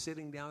capable of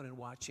sitting down and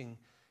watching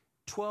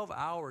 12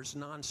 hours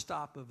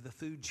nonstop of the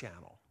Food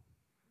Channel.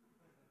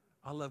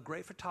 I love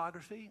great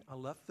photography. I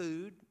love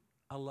food.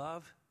 I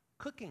love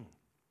cooking.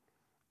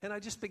 And I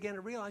just began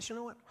to realize,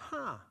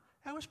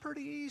 that was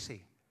pretty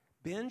easy.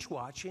 Binge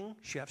watching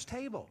Chef's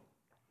Table.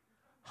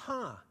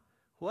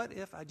 What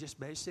if I just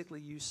basically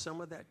use some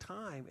of that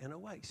time in a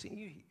way?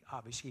 See,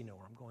 obviously you know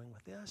where I'm going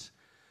with this.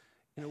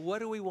 What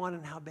do we want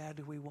and how bad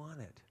do we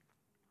want it?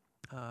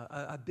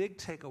 A big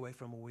takeaway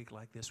from a week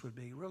like this would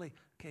be really,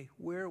 okay,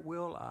 where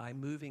will I,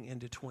 moving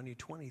into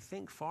 2020,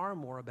 think far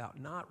more about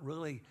not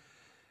really,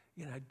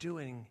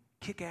 doing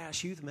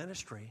kick-ass youth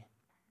ministry,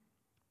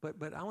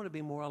 but I want to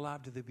be more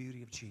alive to the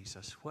beauty of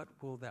Jesus. What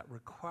will that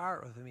require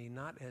of me,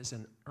 not as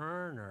an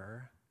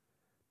earner,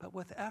 but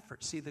with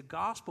effort? See, the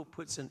gospel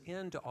puts an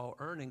end to all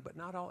earning, but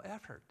not all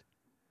effort.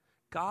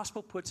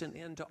 Gospel puts an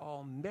end to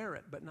all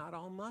merit, but not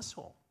all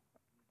muscle.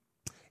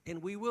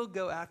 And we will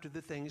go after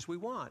the things we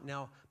want.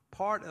 Now,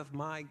 part of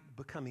my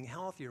becoming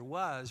healthier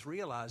was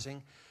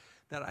realizing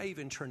that I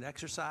even turned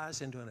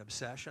exercise into an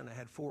obsession. I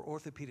had 4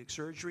 orthopedic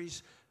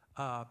surgeries,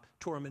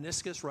 tore a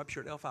meniscus,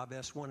 ruptured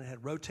L5S1, and had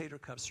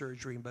rotator cuff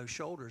surgery in both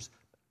shoulders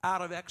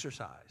out of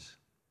exercise.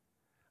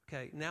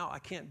 Okay, now I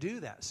can't do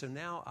that. So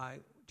now I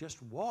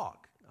just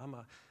walk.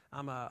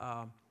 I'm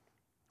a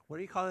what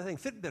do you call that thing?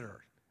 Fitbitter.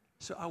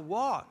 So I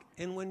walk,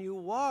 and when you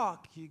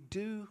walk, you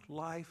do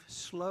life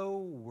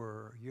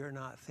slower. You're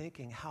not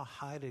thinking, how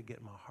high to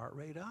get my heart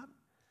rate up?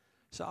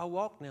 So I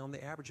walk now on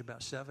the average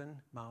about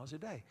 7 miles a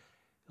day.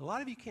 A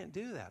lot of you can't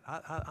do that.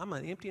 I'm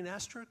an empty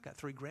nester, got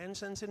 3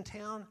 grandsons in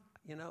town,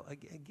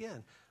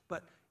 again.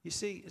 But you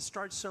see, it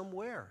starts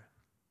somewhere.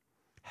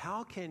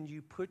 How can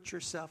you put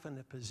yourself in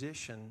a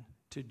position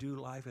to do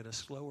life at a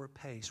slower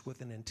pace with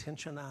an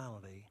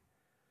intentionality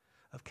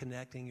of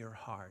connecting your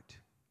heart?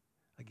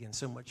 Again,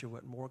 so much of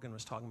what Morgan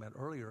was talking about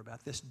earlier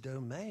about this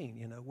domain,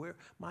 where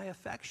my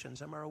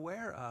affections am I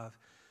aware of.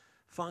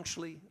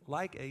 Functionally,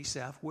 like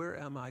Asaph, where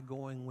am I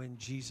going when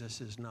Jesus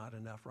is not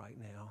enough right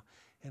now?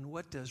 And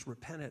what does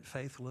repentant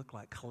faith look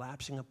like?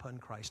 Collapsing upon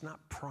Christ, not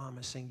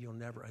promising you'll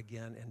never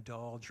again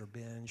indulge or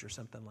binge or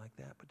something like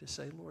that, but to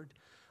say, Lord,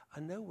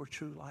 I know where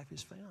true life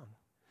is found.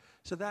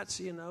 So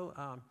that's,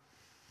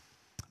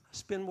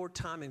 spend more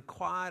time in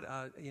quiet,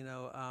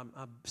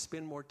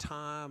 spend more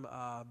time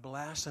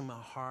blasting my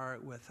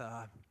heart with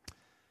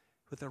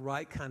the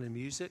right kind of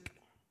music.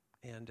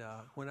 And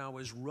when I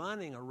was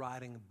running or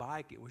riding a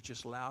bike, it was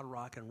just loud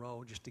rock and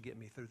roll just to get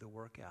me through the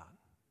workout.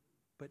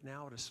 But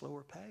now at a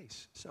slower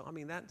pace. So,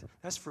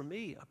 that's for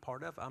me a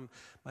part of it.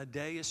 My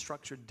day is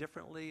structured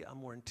differently. I'm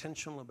more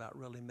intentional about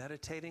really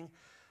meditating.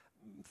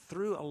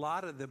 Through a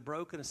lot of the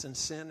brokenness and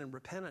sin and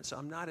repentance,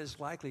 I'm not as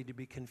likely to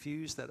be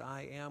confused that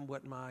I am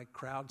what my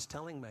crowd's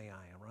telling me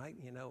I am, right?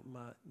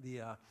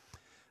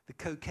 The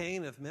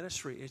cocaine of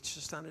ministry, it's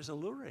just not as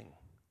alluring.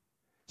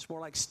 It's more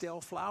like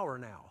stale flour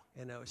now.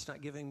 It's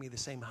not giving me the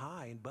same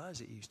high and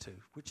buzz it used to,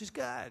 which is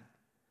good.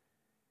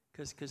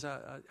 Because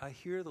I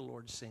hear the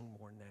Lord sing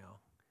more now.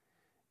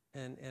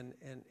 And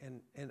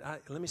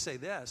let me say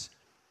this.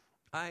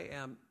 I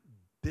am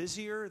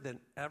busier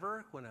than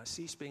ever. When I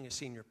ceased being a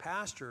senior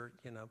pastor,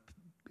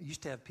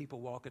 used to have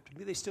people walk up to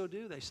me. They still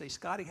do. They say,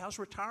 Scotty, how's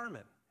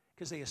retirement?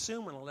 Because they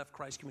assume when I left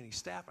Christ Community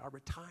staff, I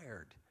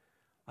retired.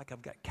 Like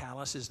I've got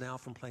calluses now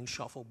from playing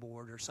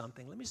shuffleboard or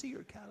something. Let me see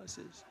your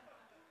calluses.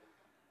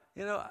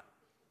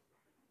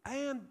 I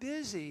am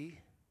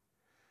busy,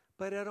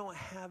 but I don't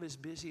have as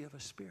busy of a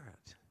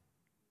spirit.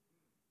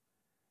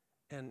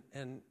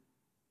 And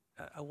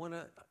I want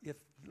to,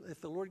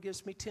 if the Lord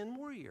gives me 10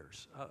 more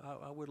years,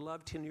 I would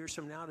love 10 years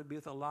from now to be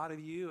with a lot of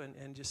you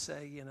and just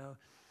say,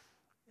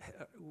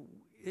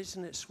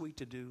 isn't it sweet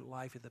to do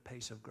life at the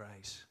pace of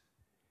grace?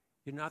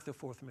 You're not the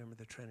 4th member of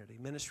the Trinity.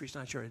 Ministry is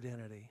not your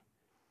identity.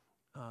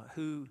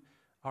 Who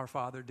our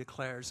Father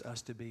declares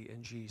us to be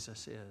and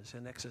Jesus is,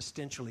 and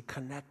existentially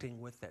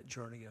connecting with that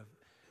journey of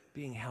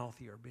being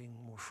healthier, being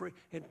more free,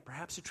 and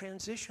perhaps a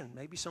transition.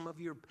 Maybe some of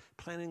you are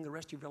planning the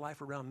rest of your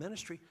life around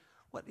ministry.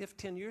 What if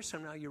 10 years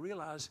from now you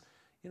realize,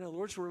 the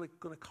Lord's really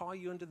going to call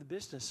you into the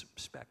business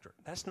spectrum?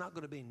 That's not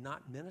going to be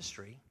not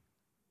ministry,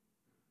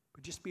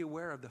 but just be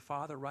aware of the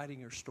Father writing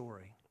your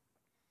story.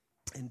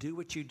 And do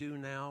what you do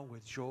now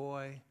with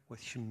joy, with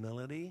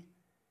humility,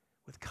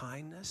 with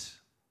kindness.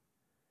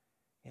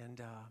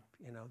 And,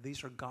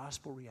 these are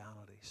gospel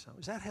realities. So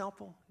is that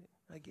helpful?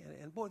 Again,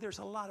 and boy, there's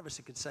a lot of us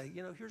that could say,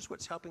 here's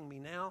what's helping me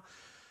now.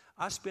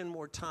 I spend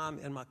more time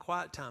in my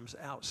quiet times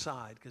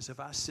outside, because if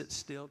I sit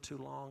still too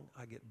long,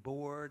 I get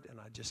bored and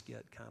I just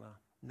get kind of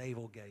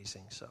navel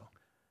gazing. So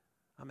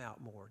I'm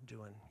out more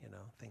doing,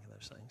 thinking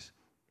those things.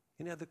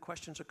 Any other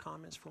questions or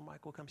comments before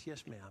Michael comes?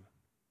 Yes, ma'am.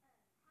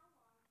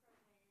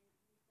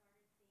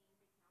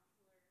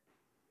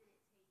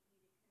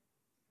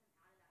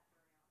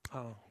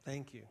 Oh,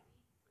 thank you.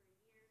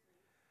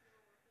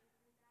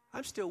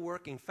 I'm still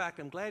working. In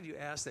fact, I'm glad you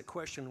asked that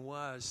question.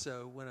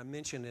 So when I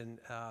mentioned in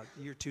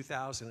year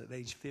 2000 at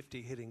age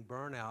 50 hitting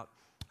burnout,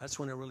 that's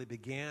when I really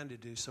began to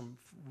do some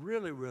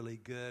really, really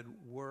good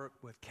work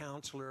with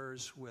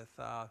counselors, with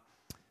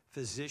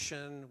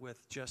physician,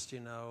 with just,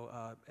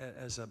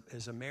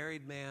 as a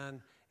married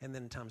man, and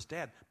then at times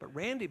dad. But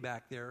Randy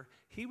back there,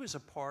 he was a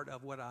part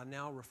of what I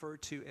now refer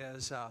to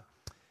as,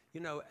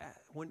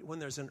 when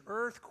there's an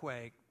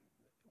earthquake,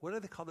 what do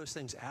they call those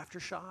things?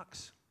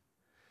 Aftershocks?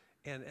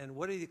 And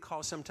what do you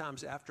call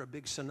sometimes after a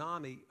big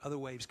tsunami, other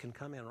waves can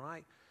come in,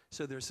 right?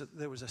 So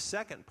there was a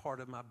second part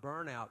of my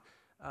burnout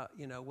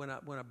when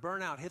a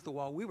burnout hit the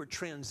wall, we were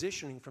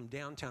transitioning from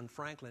downtown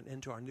Franklin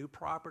into our new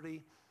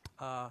property.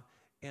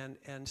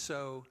 And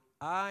so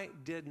I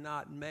did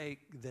not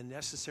make the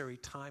necessary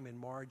time and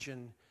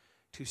margin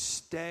to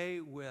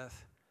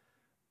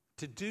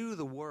do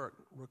the work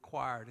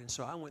required. And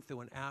so I went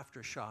through an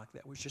aftershock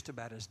that was just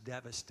about as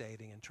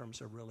devastating in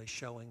terms of really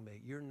showing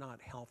me, you're not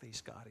healthy,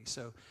 Scotty.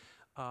 So,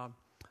 the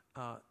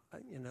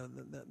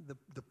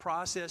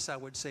process, I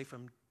would say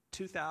from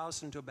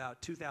 2000 to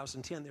about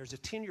 2010, there's a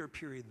 10-year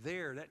period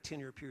there. That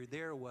 10-year period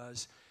there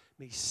was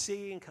me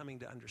seeing, coming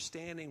to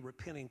understanding,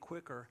 repenting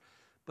quicker.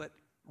 But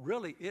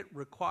really, it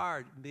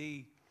required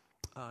me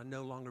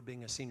no longer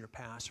being a senior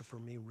pastor for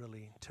me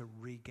really to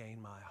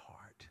regain my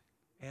heart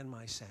and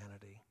my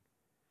sanity.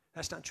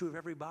 That's not true of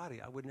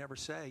everybody. I would never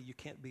say you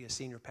can't be a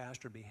senior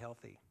pastor, be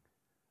healthy.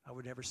 I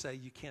would never say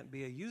you can't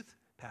be a youth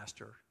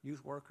pastor,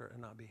 youth worker,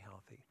 and not be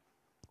healthy.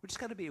 We just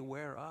got to be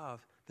aware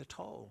of the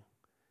toll.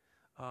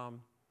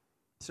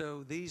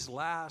 So the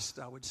last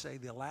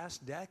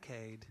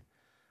decade,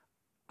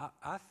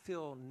 I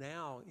feel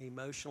now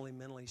emotionally,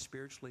 mentally,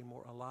 spiritually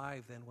more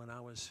alive than when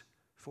I was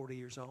 40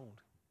 years old.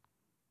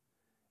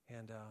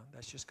 And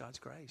that's just God's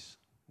grace.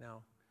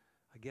 Now,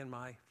 again,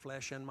 my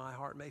flesh and my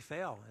heart may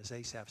fail, as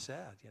Asaph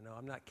said.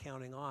 I'm not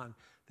counting on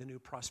the new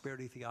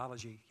prosperity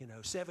theology,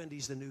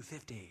 70's the new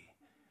 50.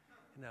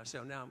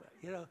 So now,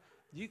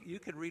 you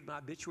could read my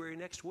obituary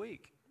next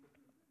week.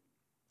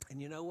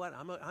 And you know what?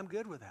 I'm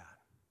good with that.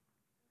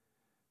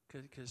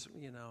 Because,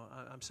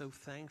 I'm so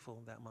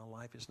thankful that my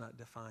life is not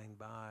defined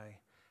by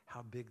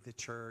how big the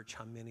church,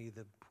 how many of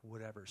the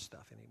whatever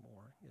stuff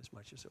anymore, as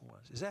much as it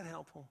was. Is that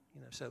helpful?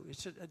 So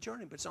it's a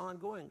journey, but it's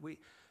ongoing. We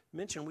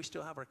mentioned we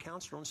still have our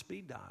counselor on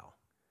speed dial.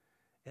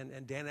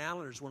 And Dan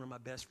Allender is one of my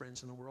best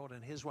friends in the world,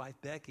 and his wife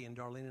Becky and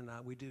Darlene and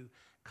I, we do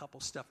couple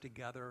stuff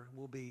together.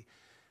 We'll be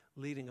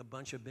leading a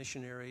bunch of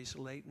missionaries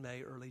late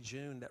May, early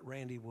June that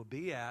Randy will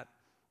be at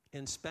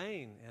in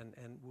Spain,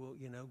 and we'll,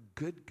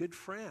 good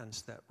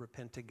friends that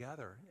repent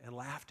together and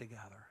laugh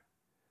together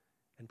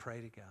and pray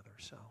together.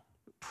 So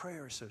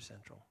prayer is so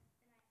central.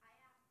 And I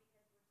ask because we're such a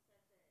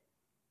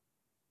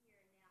here and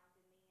now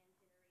demand generation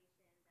that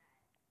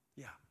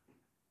Yeah. Going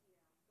to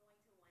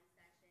one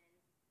session is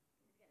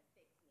going to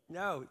fix me.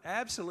 No,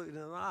 absolutely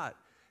not.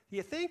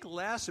 You think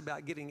less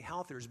about getting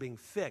healthier as being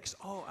fixed.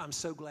 Oh, I'm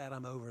so glad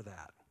I'm over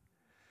that.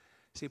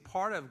 See,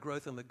 part of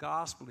growth in the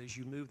gospel is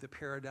you move the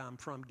paradigm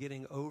from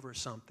getting over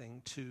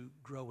something to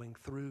growing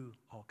through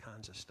all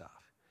kinds of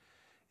stuff.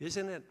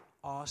 Isn't it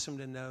awesome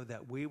to know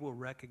that we will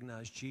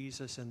recognize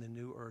Jesus in the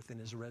new earth in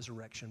his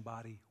resurrection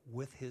body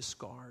with his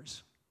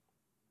scars?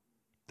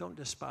 Don't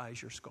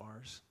despise your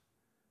scars.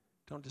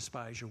 Don't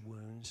despise your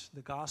wounds.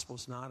 The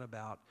gospel's not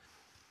about,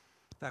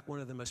 in fact,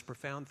 one of the most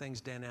profound things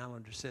Dan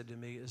Allender said to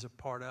me as a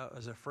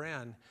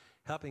friend,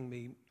 helping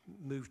me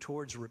move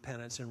towards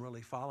repentance and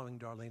really following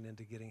Darlene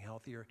into getting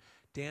healthier.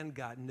 Dan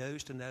got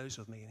nose to nose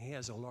with me, and he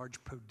has a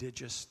large,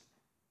 prodigious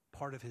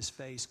part of his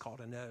face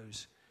called a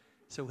nose.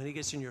 So when he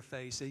gets in your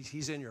face,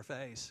 he's in your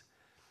face.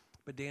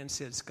 But Dan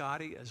said,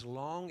 Scotty, as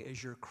long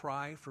as your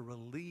cry for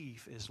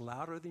relief is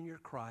louder than your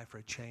cry for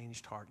a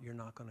changed heart, you're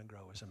not going to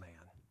grow as a man.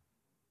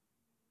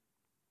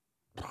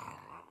 Because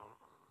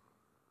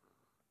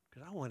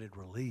I wanted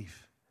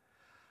relief.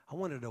 I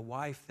wanted a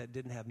wife that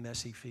didn't have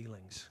messy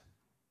feelings.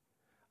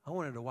 I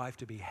wanted a wife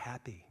to be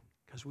happy,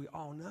 because we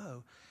all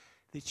know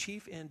the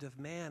chief end of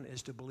man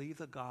is to believe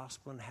the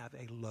gospel and have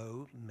a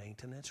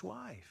low-maintenance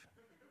wife.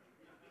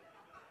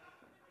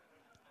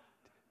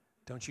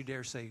 Don't you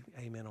dare say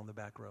amen on the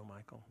back row,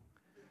 Michael.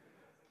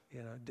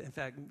 In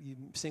fact,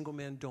 single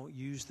men don't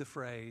use the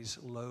phrase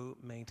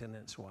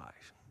low-maintenance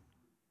wife.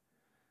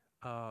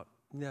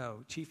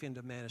 No, chief end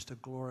of man is to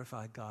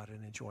glorify God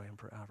and enjoy him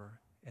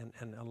forever.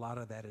 And a lot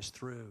of that is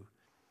through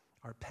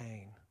our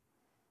pain.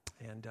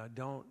 And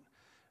don't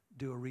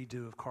do a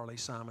redo of Carly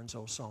Simon's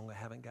old song, I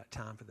haven't got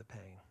time for the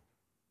pain.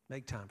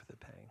 Make time for the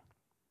pain.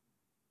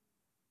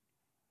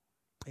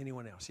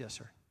 Anyone else? Yes,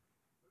 sir.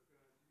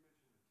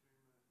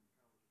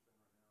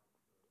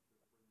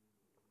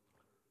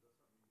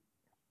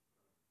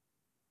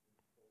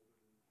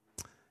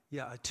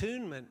 Yeah,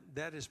 attunement,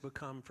 that has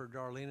become for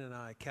Darlene and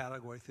I a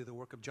category through the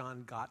work of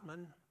John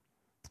Gottman.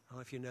 I don't know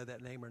if you know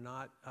that name or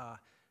not.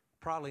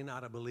 Probably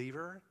not a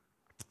believer,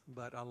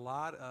 but a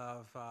lot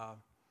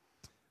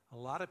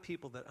of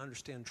people that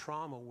understand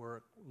trauma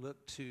work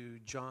look to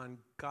John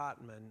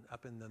Gottman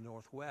up in the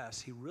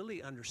Northwest. He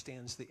really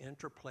understands the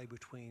interplay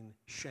between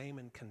shame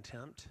and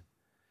contempt.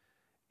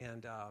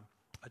 And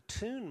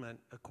attunement,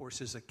 of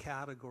course, is a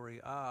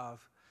category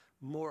of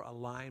more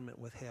alignment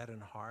with head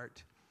and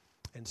heart.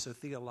 And so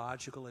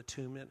theological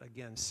attunement,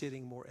 again,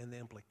 sitting more in the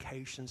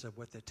implications of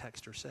what the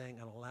texts are saying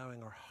and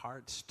allowing our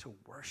hearts to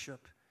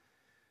worship.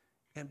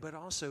 But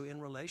also in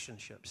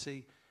relationships.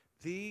 See,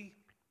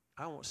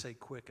 I won't say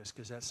quickest,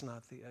 because that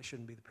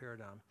shouldn't be the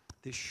paradigm.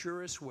 The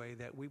surest way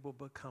that we will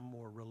become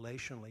more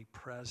relationally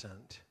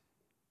present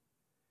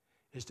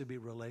is to be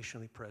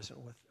relationally present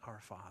with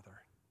our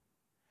Father.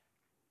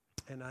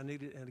 And I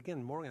needed, and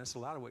again, Morgan, that's a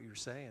lot of what you're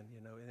saying,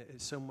 you know,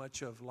 and so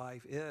much of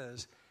life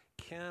is,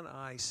 can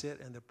I sit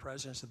in the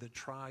presence of the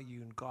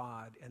triune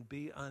God and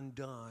be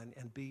undone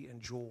and be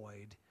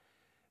enjoyed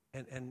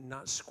and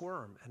not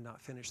squirm and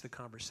not finish the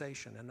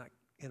conversation and not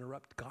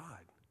interrupt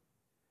God?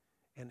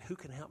 And who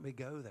can help me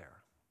go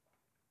there?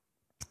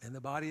 In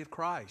the body of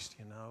Christ,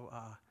 you know,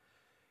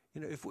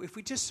 if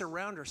we just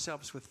surround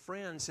ourselves with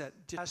friends that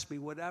just be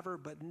whatever,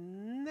 but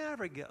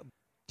never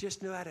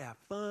just know how to have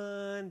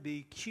fun,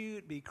 be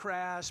cute, be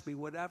crass, be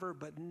whatever,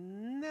 but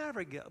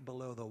never get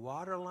below the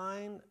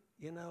waterline,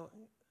 you know,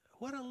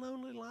 what a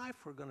lonely life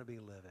we're going to be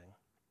living.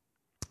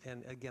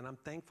 And again, I'm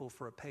thankful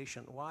for a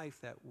patient wife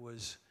that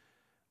was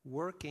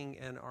working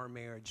in our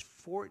marriage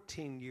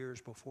 14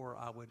 years before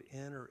I would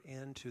enter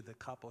into the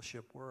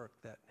coupleship work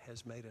that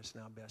has made us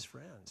now best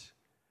friends.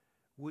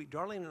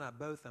 Darlene and I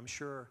both, I'm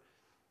sure,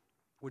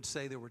 would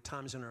say there were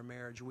times in our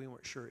marriage we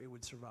weren't sure it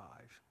would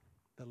survive,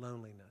 the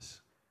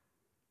loneliness.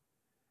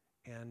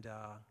 And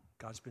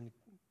God's been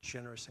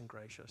generous and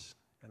gracious,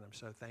 and I'm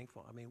so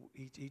thankful. I mean,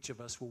 each of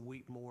us will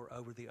weep more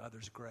over the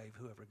other's grave,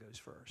 whoever goes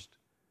first.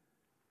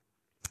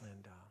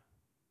 And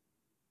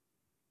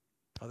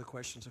other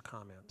questions or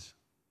comments?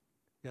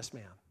 Yes,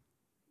 ma'am.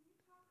 Can you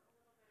talk a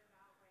little bit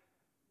about what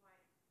facing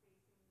trauma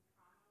looks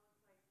like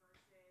versus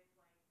dwelling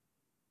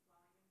in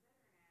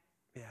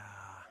bitterness?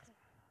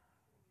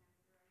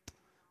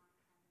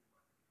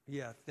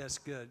 Yeah, that's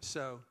good.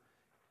 So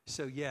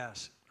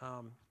yes.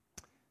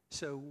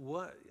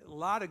 So a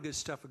lot of good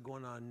stuff are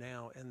going on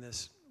now in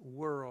this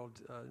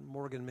world.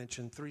 Morgan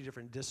mentioned 3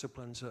 different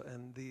disciplines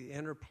and the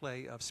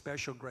interplay of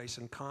special grace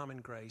and common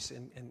grace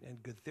and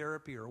good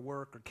therapy or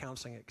work or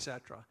counseling,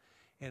 etc.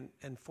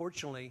 And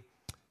fortunately,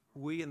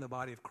 we in the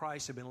body of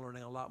Christ have been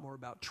learning a lot more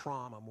about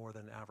trauma more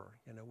than ever.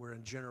 You know, we're in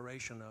a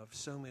generation of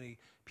so many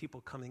people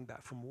coming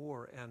back from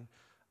war, and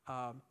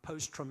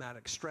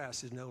post-traumatic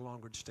stress is no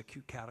longer just a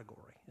cute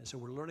category. And so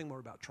we're learning more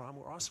about trauma.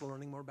 We're also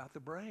learning more about the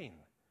brain.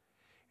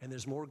 And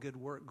there's more good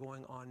work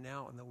going on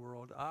now in the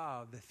world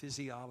of the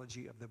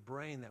physiology of the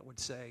brain that would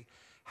say,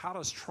 how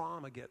does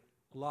trauma get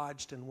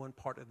lodged in one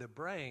part of the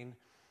brain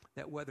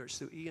that whether it's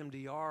through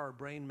EMDR or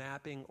brain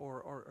mapping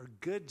or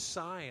good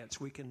science,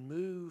 we can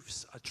move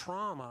a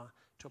trauma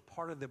to a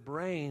part of the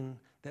brain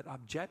that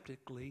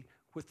objectively,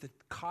 with the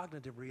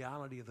cognitive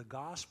reality of the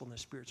gospel and the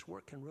Spirit's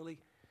work, can really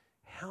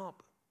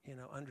help, you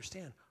know,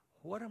 understand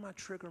what are my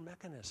trigger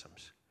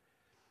mechanisms.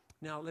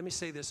 Now, let me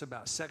say this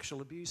about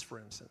sexual abuse, for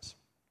instance.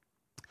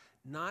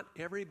 Not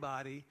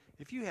everybody,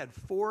 if you had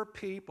 4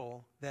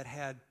 people that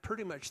had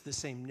pretty much the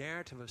same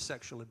narrative of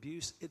sexual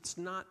abuse, it's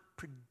not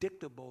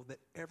predictable that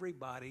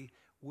everybody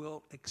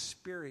will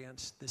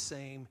experience the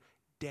same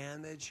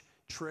damage,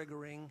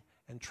 triggering,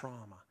 and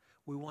trauma.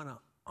 We want to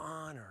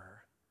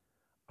honor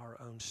our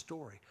own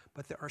story.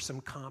 But there are some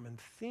common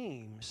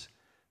themes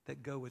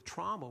that go with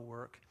trauma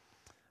work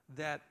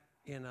that,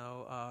 you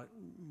know,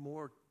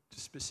 more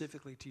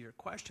specifically to your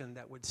question,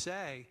 that would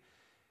say,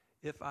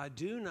 if I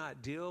do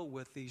not deal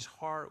with these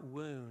heart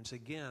wounds,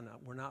 again,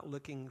 we're not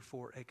looking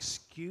for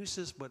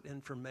excuses, but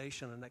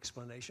information and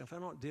explanation. If I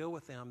don't deal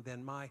with them,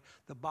 then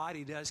the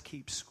body does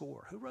keep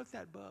score. Who wrote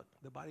that book?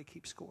 The Body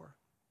Keeps Score.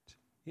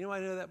 You know why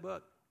I know that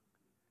book?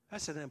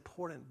 That's an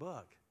important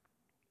book.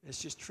 It's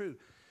just true.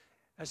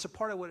 That's a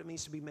part of what it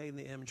means to be made in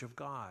the image of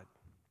God.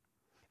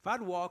 If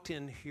I'd walked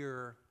in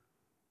here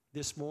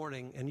this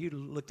morning and you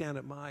looked down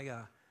at my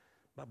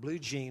blue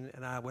jean,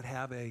 and I would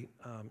have a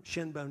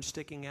shin bone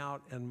sticking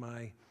out, and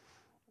my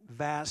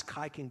vast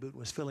hiking boot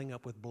was filling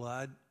up with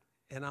blood,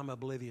 and I'm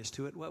oblivious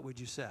to it, what would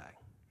you say?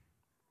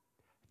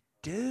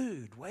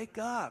 Dude, wake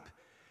up.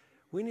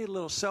 We need a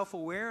little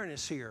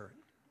self-awareness here.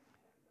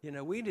 You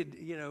know, we need,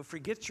 you know,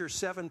 forget your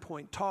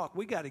 7-point talk.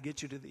 We got to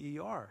get you to the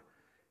ER.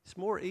 It's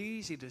more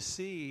easy to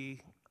see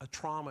a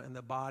trauma in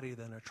the body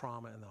than a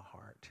trauma in the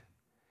heart.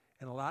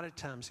 And a lot of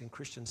times in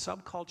Christian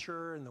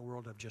subculture, in the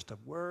world of just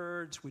of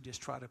words, we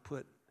just try to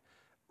put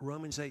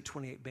Romans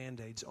 8:28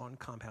 Band-Aids on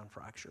compound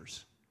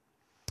fractures.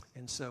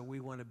 And so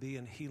we want to be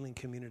in healing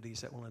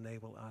communities that will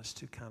enable us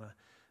to kind of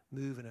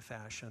move in a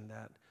fashion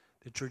that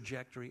the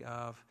trajectory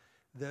of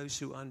those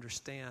who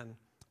understand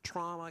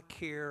trauma,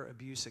 care,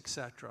 abuse,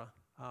 etc.,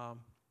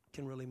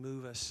 can really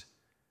move us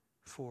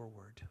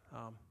forward.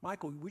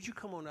 Michael, would you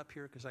come on up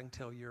here? Because I can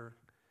tell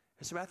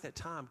it's about that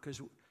time,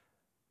 because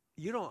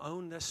you don't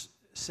own this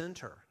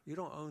center. You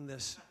don't own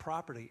this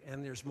property,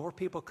 and there's more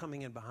people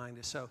coming in behind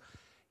us. So,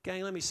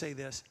 gang, let me say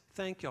this.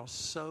 Thank y'all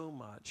so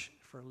much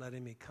for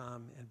letting me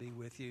come and be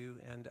with you.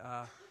 And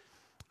I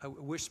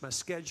wish my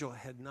schedule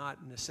had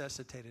not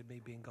necessitated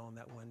me being gone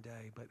that one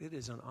day, but it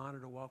is an honor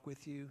to walk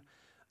with you.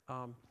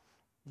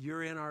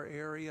 You're in our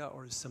area,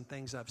 or some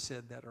things I've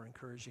said that are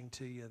encouraging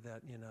to you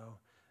that, you know,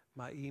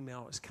 my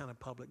email is kind of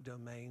public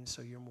domain,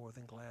 so you're more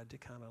than glad to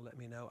kind of let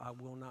me know. I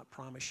will not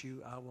promise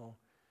you I will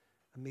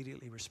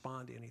immediately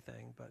respond to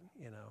anything, but,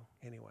 you know,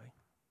 anyway.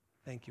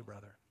 Thank you,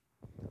 brother.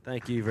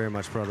 Thank you very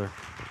much, brother.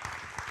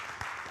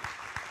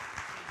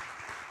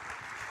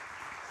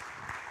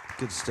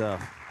 Good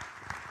stuff.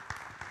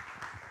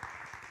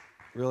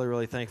 really,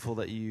 really thankful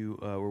that you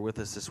were with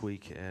us this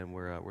week, and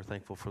we're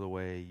thankful for the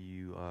way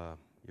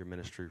your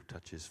ministry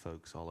touches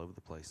folks all over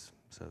the place.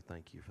 So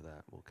thank you for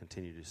that. We'll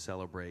continue to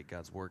celebrate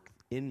God's work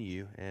in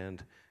you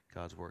and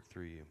God's work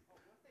through you.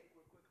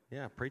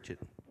 Yeah, preach it.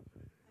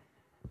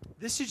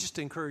 This is just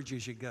to encourage you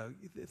as you go.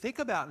 Think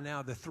about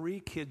now the 3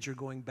 kids you're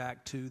going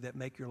back to that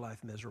make your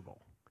life miserable.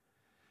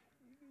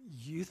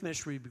 Youth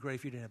ministry would be great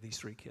if you didn't have these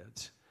 3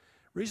 kids.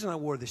 Reason I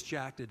wore this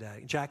jacket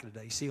today,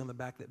 you see on the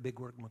back that big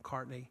word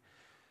McCartney.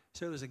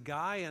 So there's a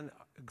guy and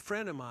a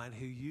friend of mine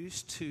who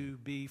used to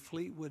be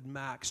Fleetwood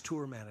Mac's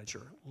tour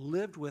manager,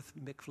 lived with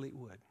Mick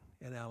Fleetwood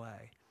in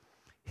L.A.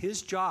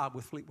 His job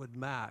with Fleetwood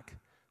Mac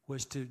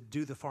was to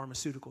do the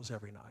pharmaceuticals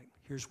every night.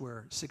 Here's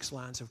where 6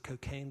 lines of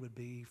cocaine would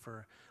be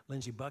for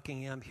Lindsey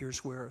Buckingham.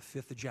 Here's where a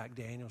fifth of Jack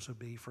Daniels would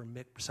be for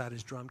Mick beside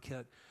his drum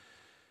kit.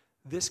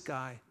 This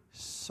guy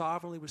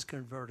sovereignly was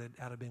converted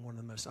out of being one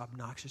of the most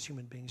obnoxious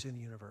human beings in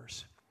the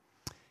universe.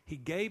 He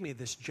gave me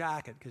this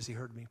jacket because he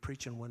heard me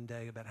preaching one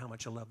day about how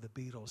much I love the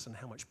Beatles and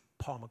how much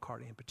Paul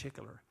McCartney in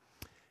particular.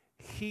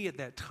 He, at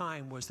that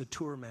time, was the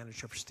tour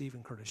manager for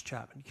Stephen Curtis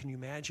Chapman. Can you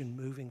imagine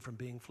moving from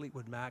being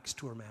Fleetwood Mac's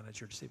tour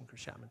manager to Stephen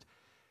Curtis Chapman?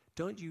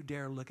 Don't you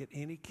dare look at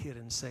any kid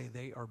and say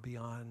they are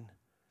beyond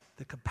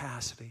the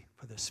capacity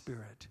for the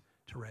Spirit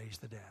to raise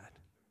the dead.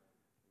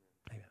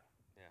 Amen.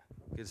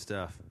 Yeah, good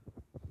stuff.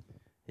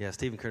 Yeah,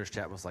 Stephen Curtis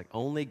Chapman was like,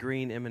 only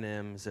green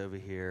M&Ms over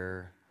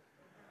here.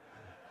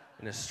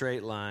 In a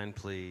straight line,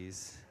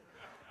 please.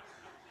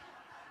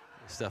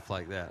 Stuff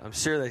like that. I'm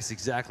sure that's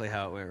exactly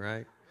how it went,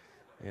 right?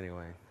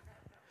 Anyway.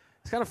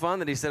 It's kind of fun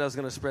that he said I was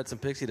going to spread some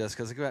pixie dust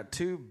because I've got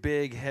 2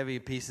 big, heavy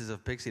pieces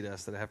of pixie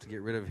dust that I have to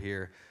get rid of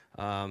here.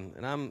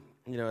 And I'm,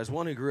 as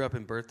one who grew up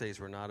in birthdays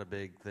were not a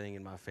big thing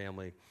in my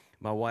family,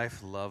 my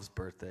wife loves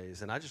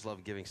birthdays, and I just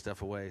love giving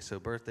stuff away. So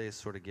birthday is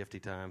sort of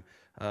gifty time.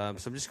 So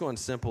I'm just going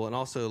simple, and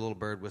also a little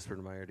bird whispered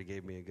in my ear to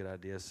gave me a good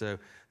idea. So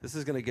this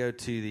is going to go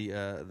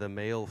to the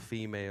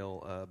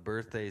male-female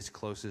birthdays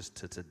closest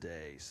to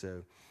today.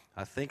 So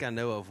I think I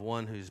know of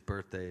one whose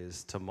birthday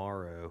is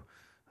tomorrow,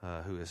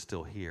 who is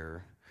still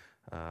here.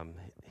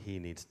 He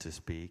needs to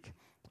speak.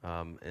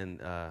 I'm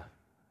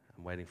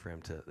waiting for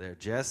him to there.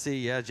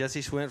 Jesse,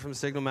 Jesse Schwint from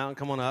Signal Mountain,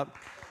 come on up.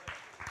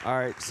 All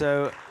right,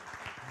 so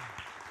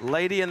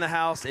lady in the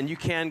house, and you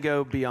can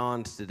go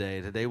beyond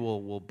today. Today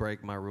we'll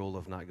break my rule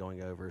of not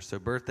going over. So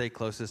birthday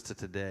closest to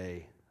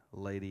today,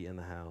 lady in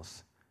the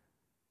house.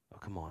 Oh,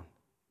 come on.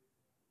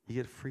 You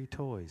get free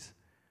toys.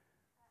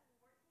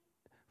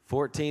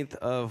 14th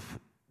of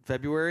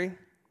February?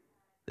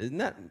 Isn't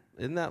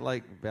that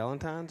like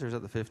Valentine's, or is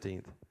that the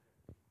 15th?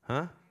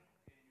 Huh?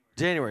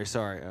 January,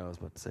 sorry. I was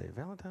about to say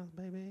Valentine's,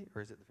 maybe?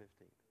 Or is it the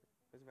 15th?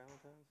 Is it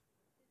Valentine's?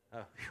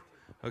 Oh,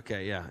 whew.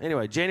 Okay, yeah.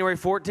 Anyway, January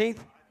 14th?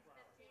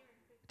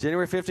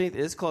 January 15th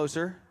is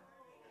closer.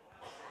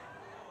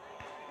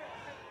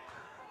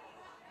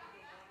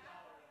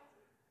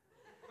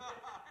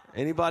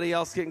 Anybody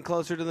else getting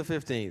closer to the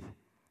 15th?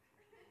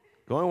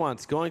 Going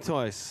once, going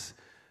twice.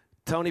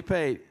 Tony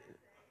Pate,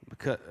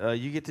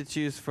 you get to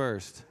choose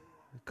first.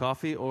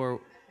 Coffee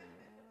or...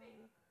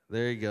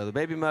 There you go. The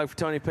baby mug for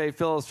Tony Pate,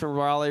 Phyllis from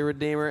Raleigh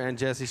Redeemer, and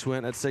Jesse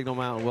Swint at Signal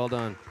Mountain. Well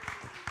done.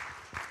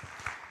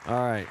 All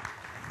right.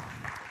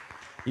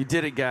 You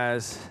did it,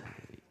 guys.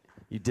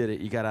 You did it.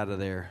 You got out of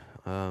there.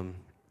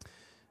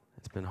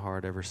 It's been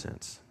hard ever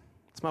since.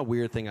 It's my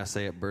weird thing I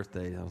say at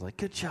birthdays. I was like,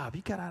 good job.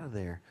 You got out of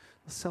there.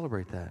 Let's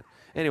celebrate that.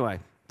 Anyway,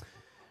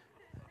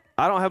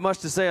 I don't have much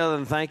to say other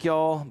than thank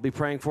y'all. Be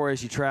praying for you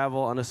as you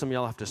travel. I know some of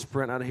y'all have to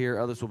sprint out of here.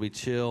 Others will be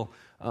chill.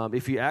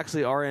 If you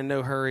actually are in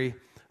no hurry,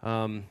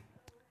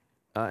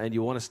 and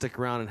you want to stick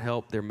around and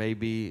help, there may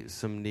be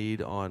some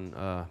need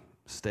on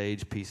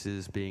stage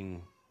pieces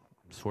being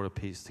sort of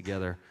pieced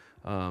together.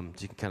 So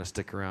you can kind of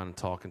stick around and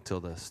talk until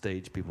the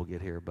stage people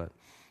get here. But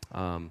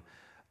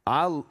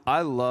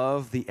I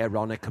love the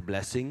Aaronic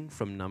blessing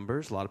from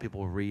Numbers. A lot of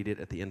people read it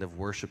at the end of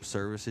worship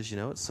services.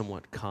 It's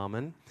somewhat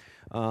common.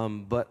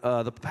 But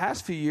the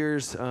past few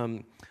years,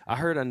 I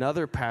heard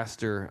another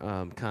pastor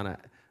kind of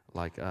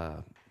like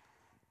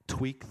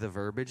tweak the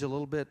verbiage a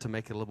little bit to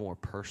make it a little more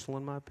personal,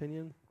 in my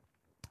opinion.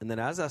 And then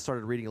as I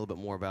started reading a little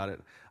bit more about it,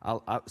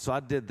 so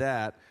I did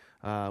that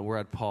where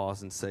I'd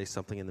pause and say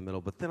something in the middle.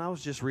 But then I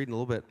was just reading a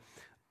little bit.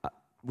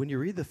 When you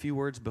read the few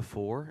words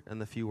before and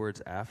the few words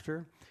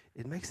after,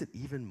 it makes it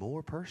even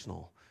more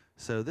personal.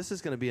 So this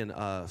is going to be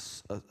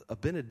a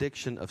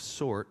benediction of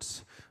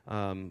sorts, but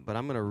I'm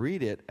going to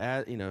read it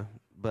I'm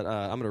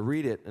going to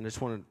read it, and I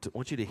just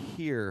want you to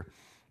hear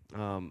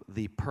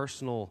the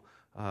personal.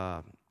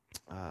 What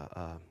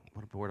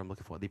word I'm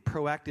looking for? The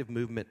proactive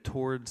movement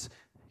towards.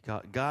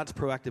 God's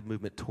proactive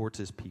movement towards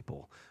His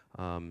people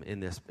in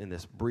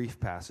this brief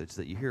passage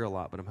that you hear a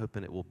lot, but I'm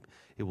hoping it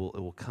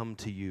will come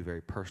to you very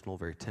personal,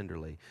 very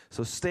tenderly.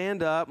 So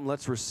stand up and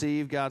let's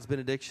receive God's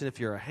benediction. If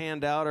you're a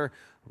handouter,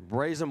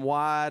 raise them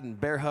wide and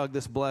bear hug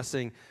this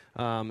blessing.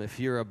 If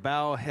you're a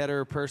bow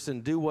header person,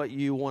 do what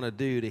you want to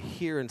do to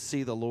hear and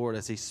see the Lord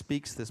as He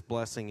speaks this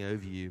blessing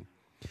over you.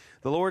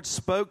 The Lord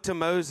spoke to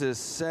Moses,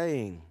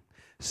 saying,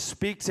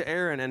 "Speak to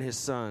Aaron and his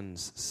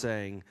sons,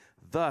 saying,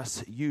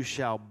 Thus you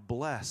shall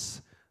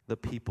bless the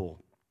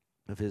people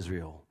of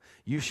Israel.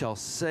 You shall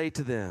say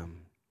to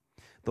them,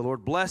 the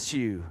Lord bless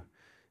you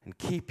and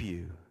keep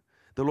you.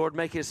 The Lord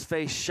make his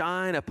face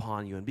shine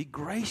upon you and be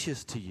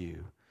gracious to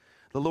you.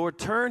 The Lord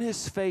turn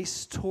his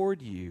face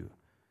toward you.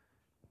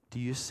 Do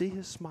you see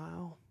his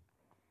smile?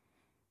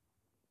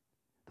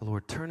 The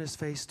Lord turn his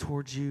face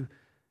towards you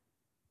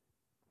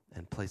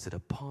and place it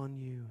upon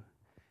you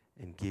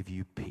and give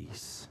you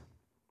peace.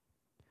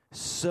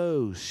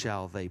 So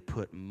shall they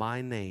put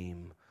my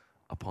name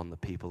upon the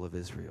people of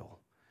Israel,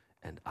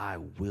 and I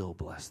will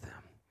bless them.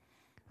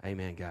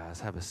 Amen, guys.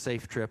 Have a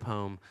safe trip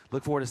home.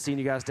 Look forward to seeing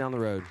you guys down the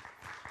road.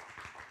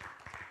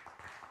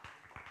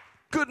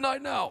 Good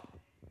night now.